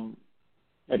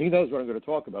 And he knows what I'm going to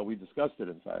talk about. We discussed it,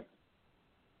 in fact.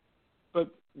 But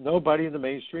nobody in the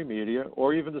mainstream media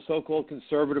or even the so-called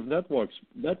conservative networks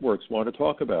want to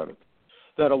talk about it.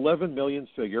 That 11 million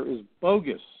figure is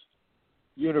bogus.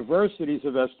 Universities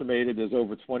have estimated there's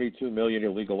over 22 million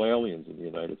illegal aliens in the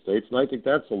United States, and I think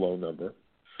that's a low number.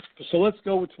 So let's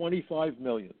go with 25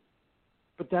 million.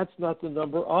 But that's not the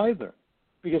number either,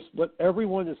 because what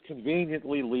everyone is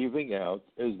conveniently leaving out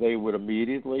is they would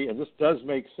immediately, and this does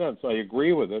make sense, I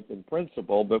agree with it in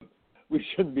principle, but we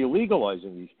shouldn't be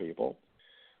legalizing these people.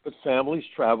 But families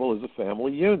travel as a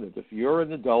family unit. If you're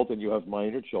an adult and you have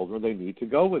minor children, they need to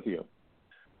go with you.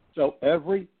 So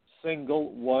every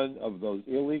single one of those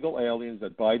illegal aliens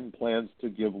that Biden plans to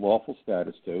give lawful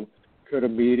status to could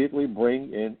immediately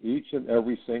bring in each and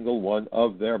every single one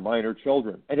of their minor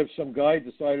children. And if some guy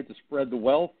decided to spread the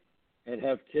wealth and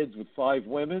have kids with 5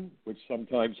 women, which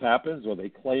sometimes happens, or they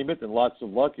claim it, and lots of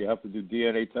luck, you have to do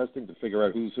DNA testing to figure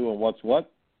out who's who and what's what,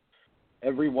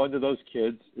 every one of those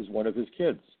kids is one of his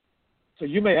kids. So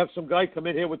you may have some guy come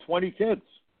in here with 20 kids.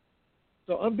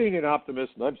 So I'm being an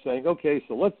optimist, and I'm saying, okay,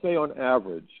 so let's say on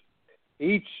average,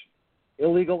 each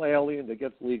illegal alien that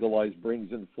gets legalized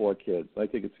brings in 4 kids. I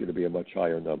think it's going to be a much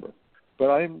higher number. But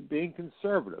I'm being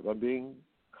conservative. I'm being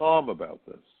calm about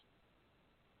this.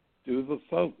 Do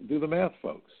the math,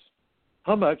 folks.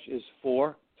 How much is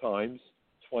 4 times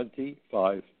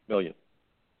 25 million?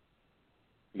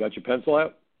 You got your pencil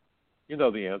out? You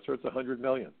know the answer. It's 100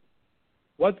 million.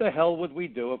 What the hell would we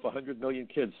do if 100 million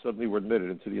kids suddenly were admitted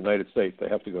into the United States? They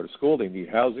have to go to school. They need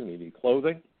housing. They need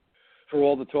clothing. For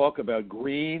all the talk about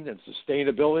green and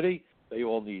sustainability, they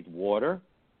all need water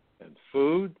and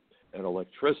food and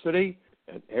electricity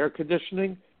and air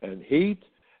conditioning and heat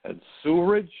and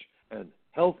sewerage and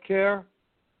health care.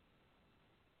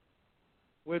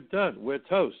 We're done. We're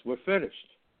toast. We're finished.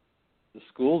 The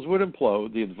schools would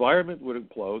implode. The environment would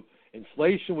implode.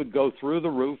 Inflation would go through the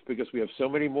roof because we have so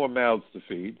many more mouths to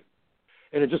feed.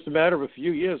 And in just a matter of a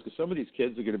few years, because some of these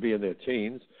kids are going to be in their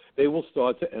teens, they will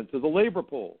start to enter the labor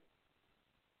pool.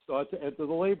 So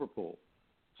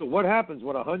what happens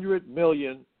when 100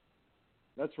 million,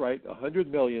 that's right,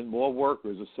 100 million more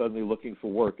workers are suddenly looking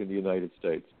for work in the United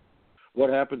States? What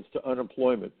happens to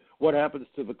unemployment? What happens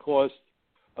to the cost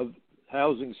of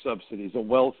housing subsidies and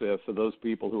welfare for those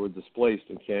people who are displaced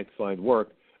and can't find work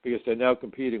because they're now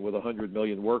competing with 100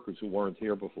 million workers who weren't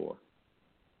here before?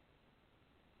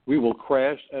 We will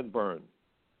crash and burn.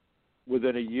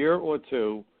 Within a year or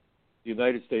two, the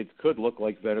United States could look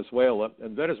like Venezuela,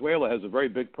 and Venezuela has a very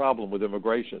big problem with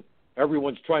immigration.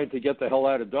 Everyone's trying to get the hell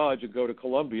out of Dodge and go to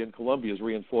Colombia, and Colombia's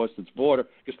reinforced its border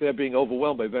because they're being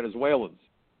overwhelmed by Venezuelans.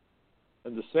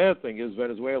 And the sad thing is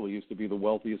Venezuela used to be the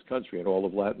wealthiest country in all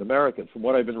of Latin America. And from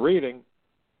what I've been reading,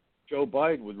 Joe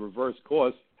Biden would reverse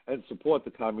course and support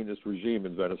the communist regime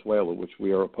in Venezuela, which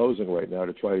we are opposing right now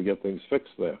to try to get things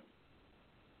fixed there.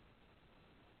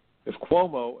 If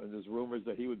Cuomo, and there's rumors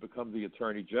that he would become the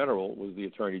Attorney General,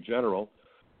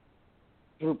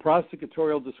 through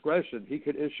prosecutorial discretion, he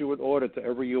could issue an order to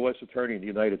every U.S. attorney in the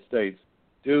United States: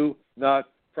 do not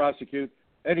prosecute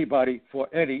anybody for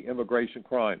any immigration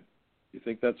crime. You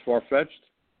think that's far-fetched?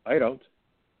 I don't.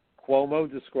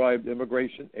 Cuomo described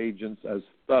immigration agents as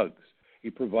thugs.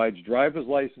 He provides driver's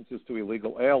licenses to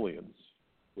illegal aliens,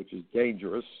 which is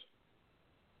dangerous.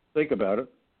 Think about it.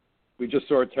 We just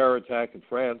saw a terror attack in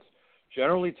France.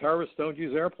 Generally, terrorists don't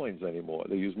use airplanes anymore.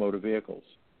 They use motor vehicles.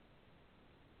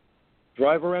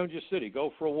 Drive around your city.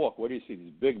 Go for a walk. What do you see?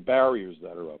 These big barriers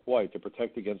that are up. Why? To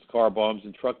protect against car bombs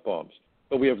and truck bombs.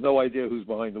 But we have no idea who's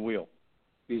behind the wheel.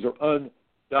 These are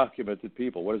undocumented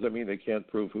people. What does that mean? They can't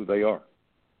prove who they are.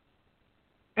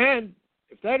 And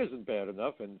if that isn't bad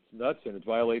enough, and it's nuts, and it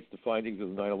violates the findings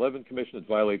of the 9/11 Commission, it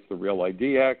violates the Real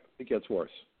ID Act, it gets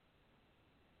worse.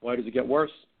 Why does it get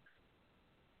worse?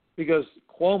 Because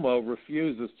Cuomo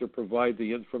refuses to provide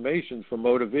the information for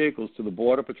motor vehicles to the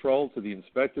Border Patrol, to the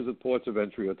inspectors at ports of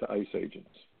entry, or to ICE agents.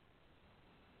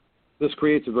 This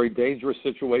creates a very dangerous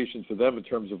situation for them in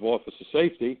terms of officer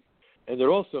safety, and it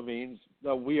also means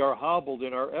that we are hobbled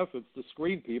in our efforts to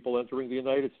screen people entering the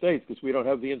United States because we don't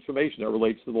have the information that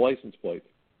relates to the license plate.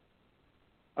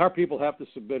 Our people have to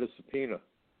submit a subpoena.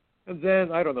 And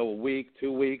then, I don't know, a week,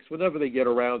 2 weeks, whenever they get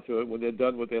around to it, when they're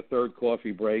done with their third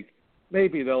coffee break,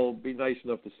 maybe they'll be nice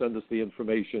enough to send us the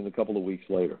information a couple of weeks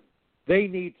later. They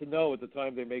need to know at the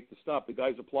time they make the stop. The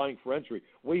guy's applying for entry.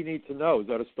 We need to know, is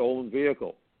that a stolen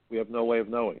vehicle? We have no way of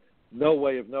knowing. No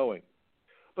way of knowing.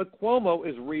 But Cuomo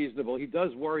is reasonable. He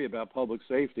does worry about public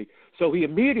safety. So he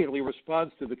immediately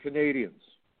responds to the Canadians.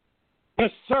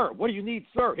 Yes, sir. What do you need,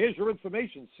 sir? Here's your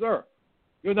information, sir.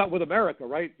 You're not with America,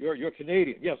 right? You're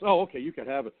Canadian. Yes. Oh, okay, you can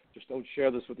have it. Just don't share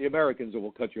this with the Americans or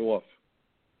we'll cut you off.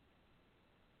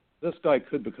 This guy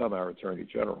could become our Attorney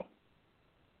General.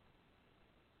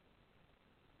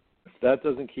 If that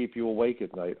doesn't keep you awake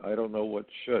at night, I don't know what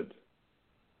should.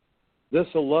 This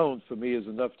alone, for me, is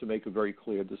enough to make a very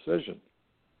clear decision.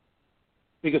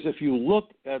 Because if you look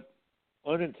at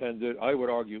unintended, I would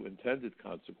argue intended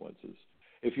consequences,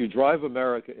 if you drive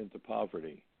America into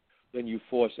poverty, then you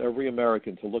force every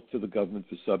American to look to the government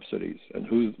for subsidies.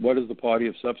 And what is the party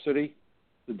of subsidy?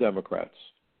 The Democrats.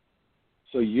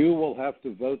 So you will have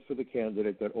to vote for the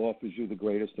candidate that offers you the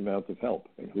greatest amount of help.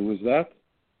 And who is that?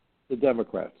 The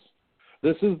Democrats.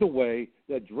 This is the way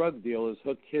that drug dealers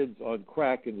hook kids on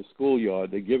crack in the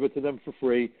schoolyard. They give it to them for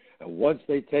free, and once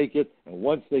they take it, and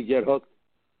once they get hooked,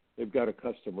 they've got a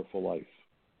customer for life.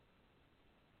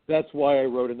 That's why I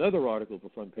wrote another article for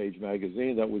Front Page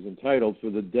Magazine that was entitled, "For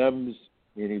the Dems,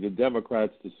 meaning the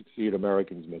Democrats, to succeed,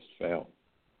 Americans must fail."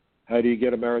 How do you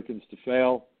get Americans to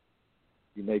fail?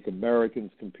 You make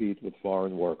Americans compete with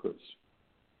foreign workers.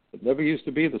 It never used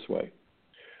to be this way.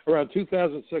 Around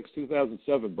 2006,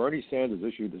 2007, Bernie Sanders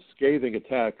issued a scathing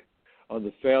attack on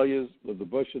the failures of the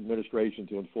Bush administration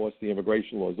to enforce the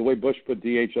immigration laws. The way Bush put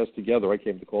DHS together, I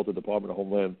came to call it the Department of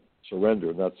Homeland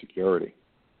Surrender, not security.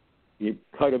 He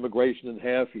cut immigration in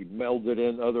half. He melded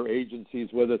in other agencies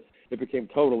with it. It became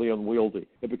totally unwieldy.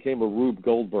 It became a Rube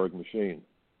Goldberg machine.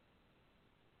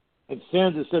 And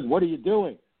Sanders said, what are you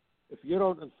doing? If you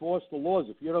don't enforce the laws,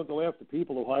 if you don't go after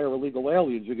people who hire illegal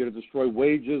aliens, you're going to destroy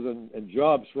wages and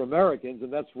jobs for Americans,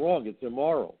 and that's wrong. It's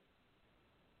immoral.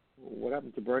 What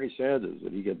happened to Bernie Sanders?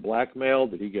 Did he get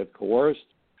blackmailed? Did he get coerced?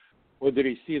 Or did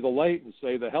he see the light and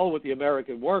say, the hell with the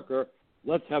American worker,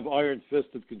 let's have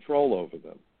iron-fisted control over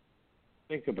them?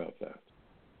 Think about that.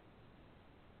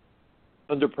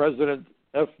 Under President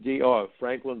FDR,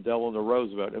 Franklin Delano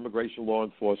Roosevelt, immigration law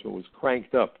enforcement was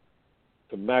cranked up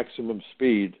to maximum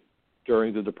speed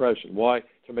during the Depression. Why?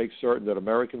 To make certain that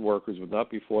American workers would not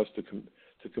be forced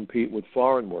to compete with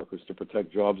foreign workers to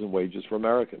protect jobs and wages for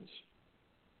Americans.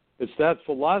 It's that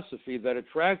philosophy that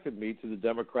attracted me to the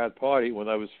Democrat Party when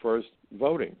I was first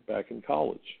voting back in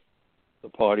college, the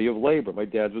party of labor. My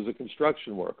dad was a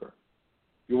construction worker.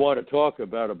 You want to talk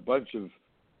about a bunch of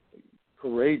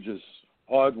courageous,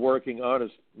 hardworking,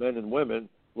 honest men and women,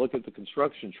 look at the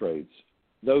construction trades.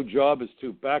 No job is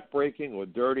too backbreaking or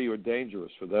dirty or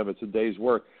dangerous for them. It's a day's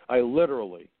work. I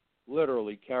literally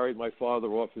carried my father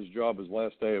off his job his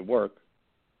last day at work.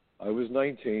 I was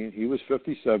 19. He was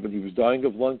 57. He was dying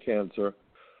of lung cancer.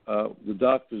 The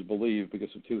doctors believe because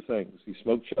of two things. He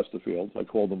smoked Chesterfields. I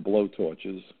call them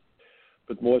blowtorches.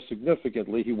 But more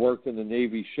significantly, he worked in the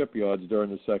Navy shipyards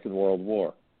during the Second World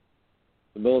War.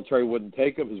 The military wouldn't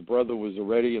take him. His brother was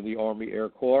already in the Army Air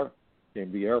Corps,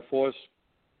 became the Air Force.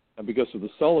 And because of the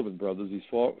Sullivan brothers, these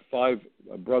five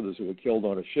brothers who were killed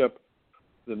on a ship,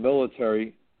 the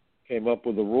military came up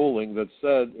with a ruling that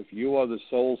said, if you are the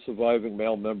sole surviving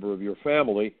male member of your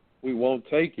family, we won't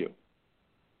take you.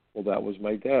 Well, that was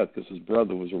my dad because his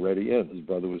brother was already in. His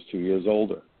brother was 2 years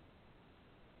older.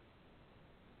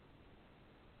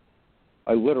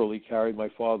 I literally carried my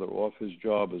father off his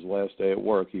job his last day at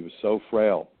work. He was so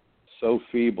frail, so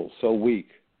feeble, so weak.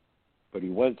 But he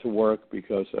went to work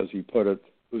because, as he put it,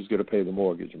 who's going to pay the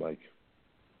mortgage, Mike?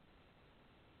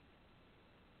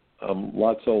 I'm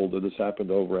lots older. This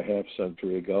happened over a half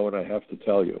century ago, and I have to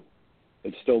tell you,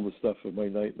 it's still the stuff of my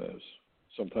nightmares.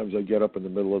 Sometimes I get up in the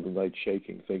middle of the night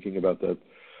shaking, thinking about that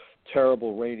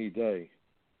terrible rainy day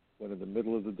when in the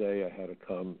middle of the day I had to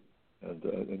come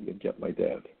and get my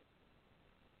dad.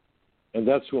 And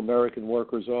that's who American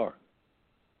workers are.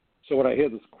 So when I hear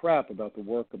this crap about the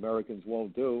work Americans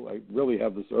won't do, I really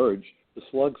have this urge to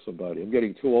slug somebody. I'm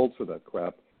getting too old for that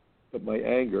crap, but my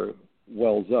anger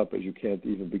wells up as you can't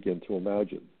even begin to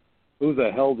imagine. Who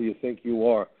the hell do you think you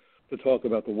are to talk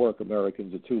about the work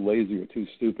Americans are too lazy or too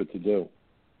stupid to do?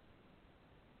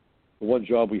 The one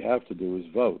job we have to do is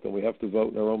vote, and we have to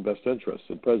vote in our own best interests.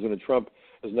 And President Trump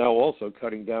is now also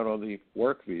cutting down on the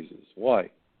work visas. Why?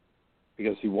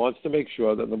 Because he wants to make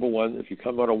sure that, number one, if you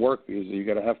come on a work visa, you're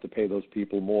going to have to pay those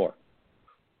people more.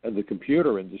 And the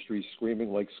computer industry is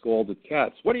screaming like scalded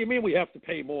cats. What do you mean we have to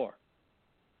pay more?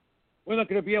 We're not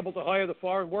going to be able to hire the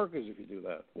foreign workers if you do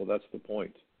that. Well, that's the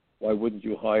point. Why wouldn't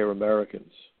you hire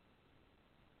Americans?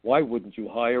 Why wouldn't you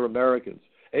hire Americans?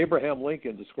 Abraham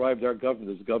Lincoln described our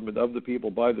government as a government of the people,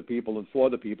 by the people, and for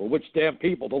the people. Which damn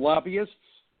people? The lobbyists?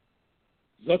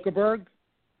 Zuckerberg?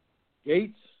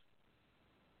 Gates?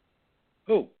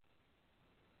 Who?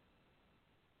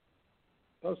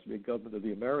 Supposed to be a government of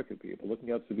the American people,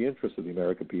 looking out for the interests of the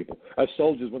American people. Our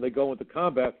soldiers, when they go into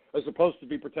combat, are supposed to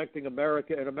be protecting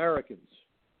America and Americans,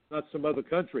 not some other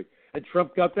country. And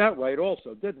Trump got that right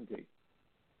also, didn't he?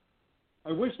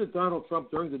 I wish that Donald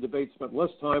Trump, during the debate, spent less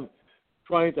time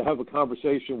trying to have a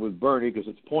conversation with Bernie, because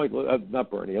it's pointless. Not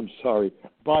Bernie, I'm sorry.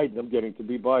 Biden, I'm getting to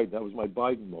be Biden. That was my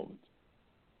Biden moment.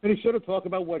 And he should have talked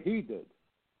about what he did.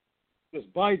 Because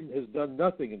Biden has done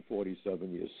nothing in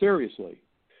 47 years. Seriously.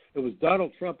 It was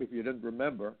Donald Trump, if you didn't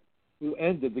remember, who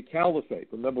ended the caliphate.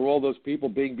 Remember all those people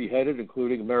being beheaded,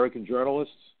 including American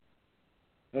journalists?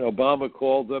 And Obama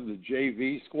called them the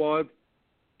JV squad.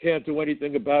 Can't do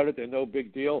anything about it. They're no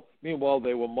big deal. Meanwhile,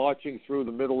 they were marching through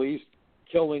the Middle East,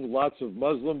 killing lots of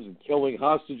Muslims and killing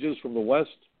hostages from the West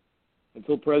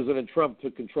until President Trump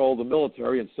took control of the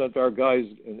military and sent our guys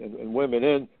and women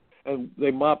in, and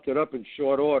they mopped it up in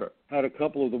short order. Had a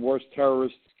couple of the worst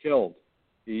terrorists killed.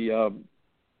 He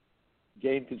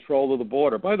gained control of the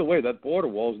border. By the way, that border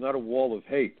wall is not a wall of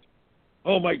hate.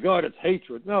 Oh, my God, it's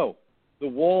hatred. No, the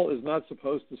wall is not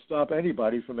supposed to stop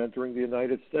anybody from entering the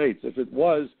United States. If it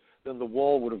was, then the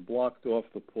wall would have blocked off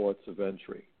the ports of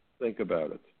entry. Think about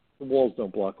it. The walls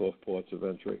don't block off ports of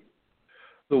entry.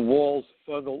 The walls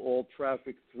funnel all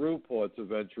traffic through ports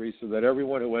of entry so that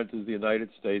everyone who enters the United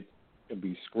States can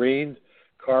be screened.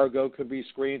 Cargo can be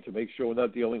screened to make sure we're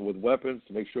not dealing with weapons,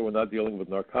 to make sure we're not dealing with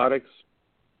narcotics.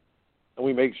 And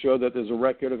we make sure that there's a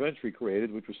record of entry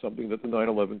created, which was something that the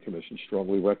 9/11 Commission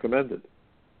strongly recommended.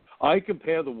 I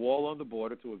compare the wall on the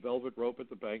border to a velvet rope at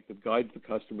the bank that guides the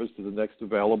customers to the next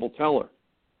available teller.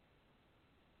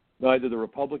 Neither the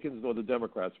Republicans nor the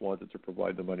Democrats wanted to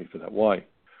provide the money for that. Why?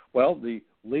 Well, the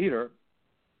leader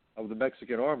of the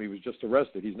Mexican army was just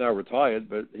arrested. He's now retired,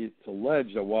 but it's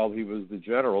alleged that while he was the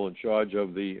general in charge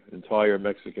of the entire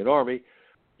Mexican army,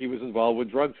 he was involved with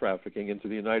drug trafficking into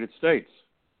the United States.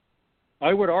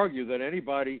 I would argue that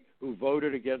anybody who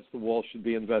voted against the wall should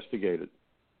be investigated.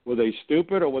 Were they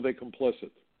stupid or were they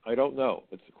complicit? I don't know.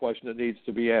 It's a question that needs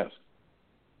to be asked.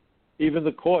 Even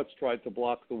the courts tried to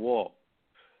block the wall.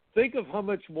 Think of how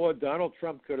much more Donald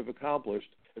Trump could have accomplished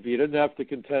if he didn't have to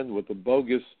contend with the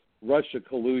bogus Russia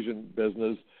collusion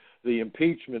business, the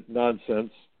impeachment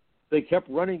nonsense. They kept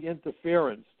running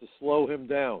interference to slow him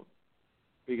down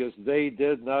because they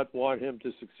did not want him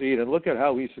to succeed. And look at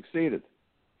how he succeeded.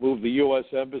 Moved the U.S.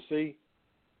 Embassy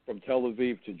from Tel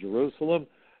Aviv to Jerusalem,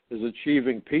 is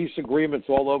achieving peace agreements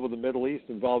all over the Middle East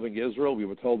involving Israel. We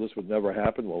were told this would never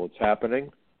happen. Well, it's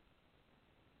happening.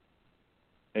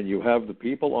 And you have the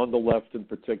people on the left in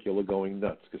particular going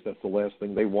nuts because that's the last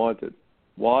thing they wanted.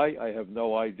 Why? I have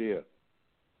no idea.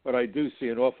 But I do see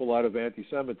an awful lot of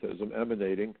anti-Semitism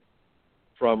emanating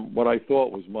from what I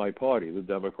thought was my party, the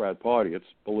Democrat Party. It's,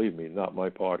 believe me, not my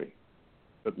party.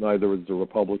 But neither is the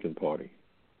Republican Party.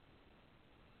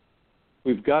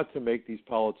 We've got to make these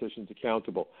politicians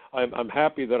accountable. I'm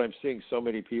happy that I'm seeing so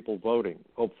many people voting.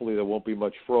 Hopefully there won't be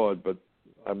much fraud, but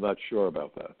I'm not sure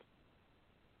about that.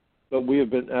 But we have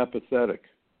been apathetic.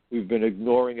 We've been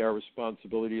ignoring our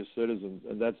responsibility as citizens,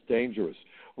 and that's dangerous.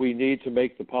 We need to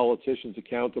make the politicians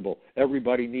accountable.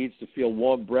 Everybody needs to feel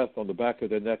warm breath on the back of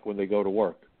their neck when they go to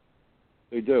work.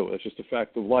 They do. It's just a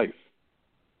fact of life.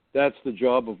 That's the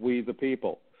job of we the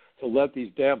people, to let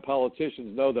these damn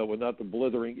politicians know that we're not the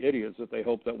blithering idiots that they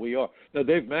hope that we are. Now,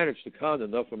 they've managed to con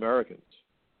enough Americans.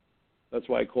 That's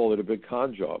why I call it a big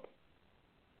con job.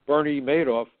 Bernie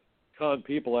Madoff con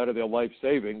people out of their life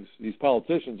savings. These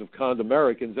politicians have conned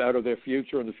Americans out of their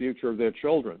future and the future of their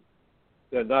children.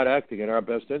 They're not acting in our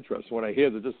best interest. When I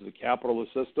hear that this is a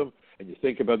capitalist system and you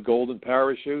think about golden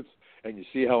parachutes and you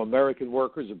see how American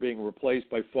workers are being replaced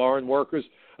by foreign workers,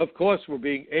 of course we're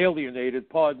being alienated,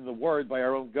 pardon the word, by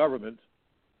our own government.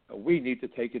 We need to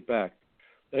take it back.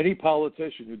 Any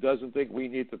politician who doesn't think we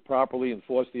need to properly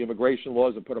enforce the immigration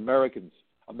laws and put Americans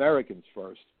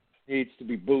first needs to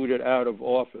be booted out of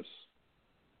office.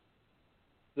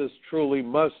 This truly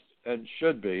must and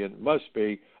should be and must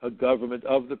be a government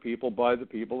of the people, by the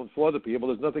people, and for the people.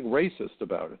 There's nothing racist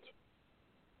about it.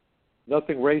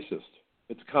 Nothing racist.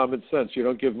 It's common sense. You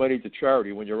don't give money to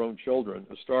charity when your own children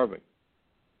are starving.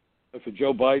 And for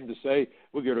Joe Biden to say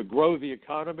we're going to grow the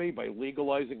economy by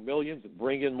legalizing millions and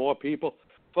bring in more people,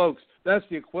 folks, that's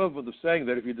the equivalent of saying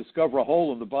that if you discover a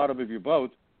hole in the bottom of your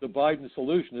boat, the Biden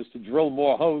solution is to drill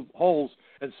more holes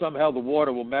and somehow the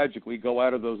water will magically go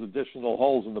out of those additional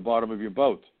holes in the bottom of your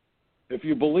boat. If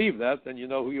you believe that, then you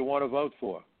know who you want to vote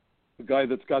for. The guy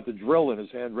that's got the drill in his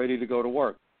hand ready to go to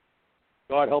work.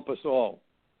 God help us all.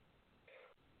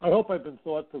 I hope I've been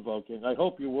thought-provoking. I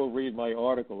hope you will read my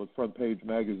article at Front Page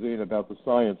Magazine about the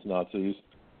science Nazis.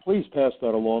 Please pass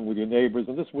that along with your neighbors.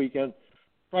 And this weekend,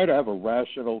 try to have a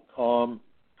rational, calm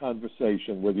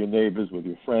conversation with your neighbors, with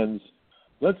your friends.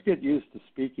 Let's get used to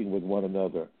speaking with one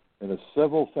another in a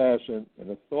civil fashion,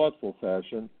 in a thoughtful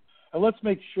fashion, and let's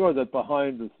make sure that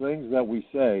behind the things that we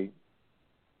say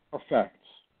are facts,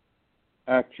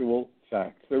 actual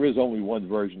facts. There is only one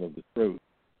version of the truth.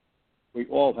 We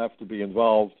all have to be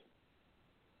involved.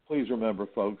 Please remember,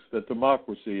 folks, that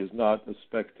democracy is not a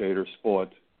spectator sport.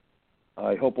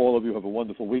 I hope all of you have a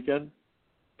wonderful weekend.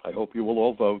 I hope you will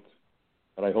all vote,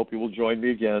 and I hope you will join me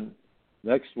again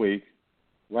next week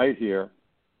right here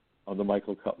on the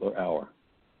Michael Cutler Hour.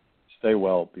 Stay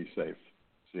well, be safe.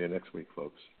 See you next week,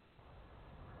 folks.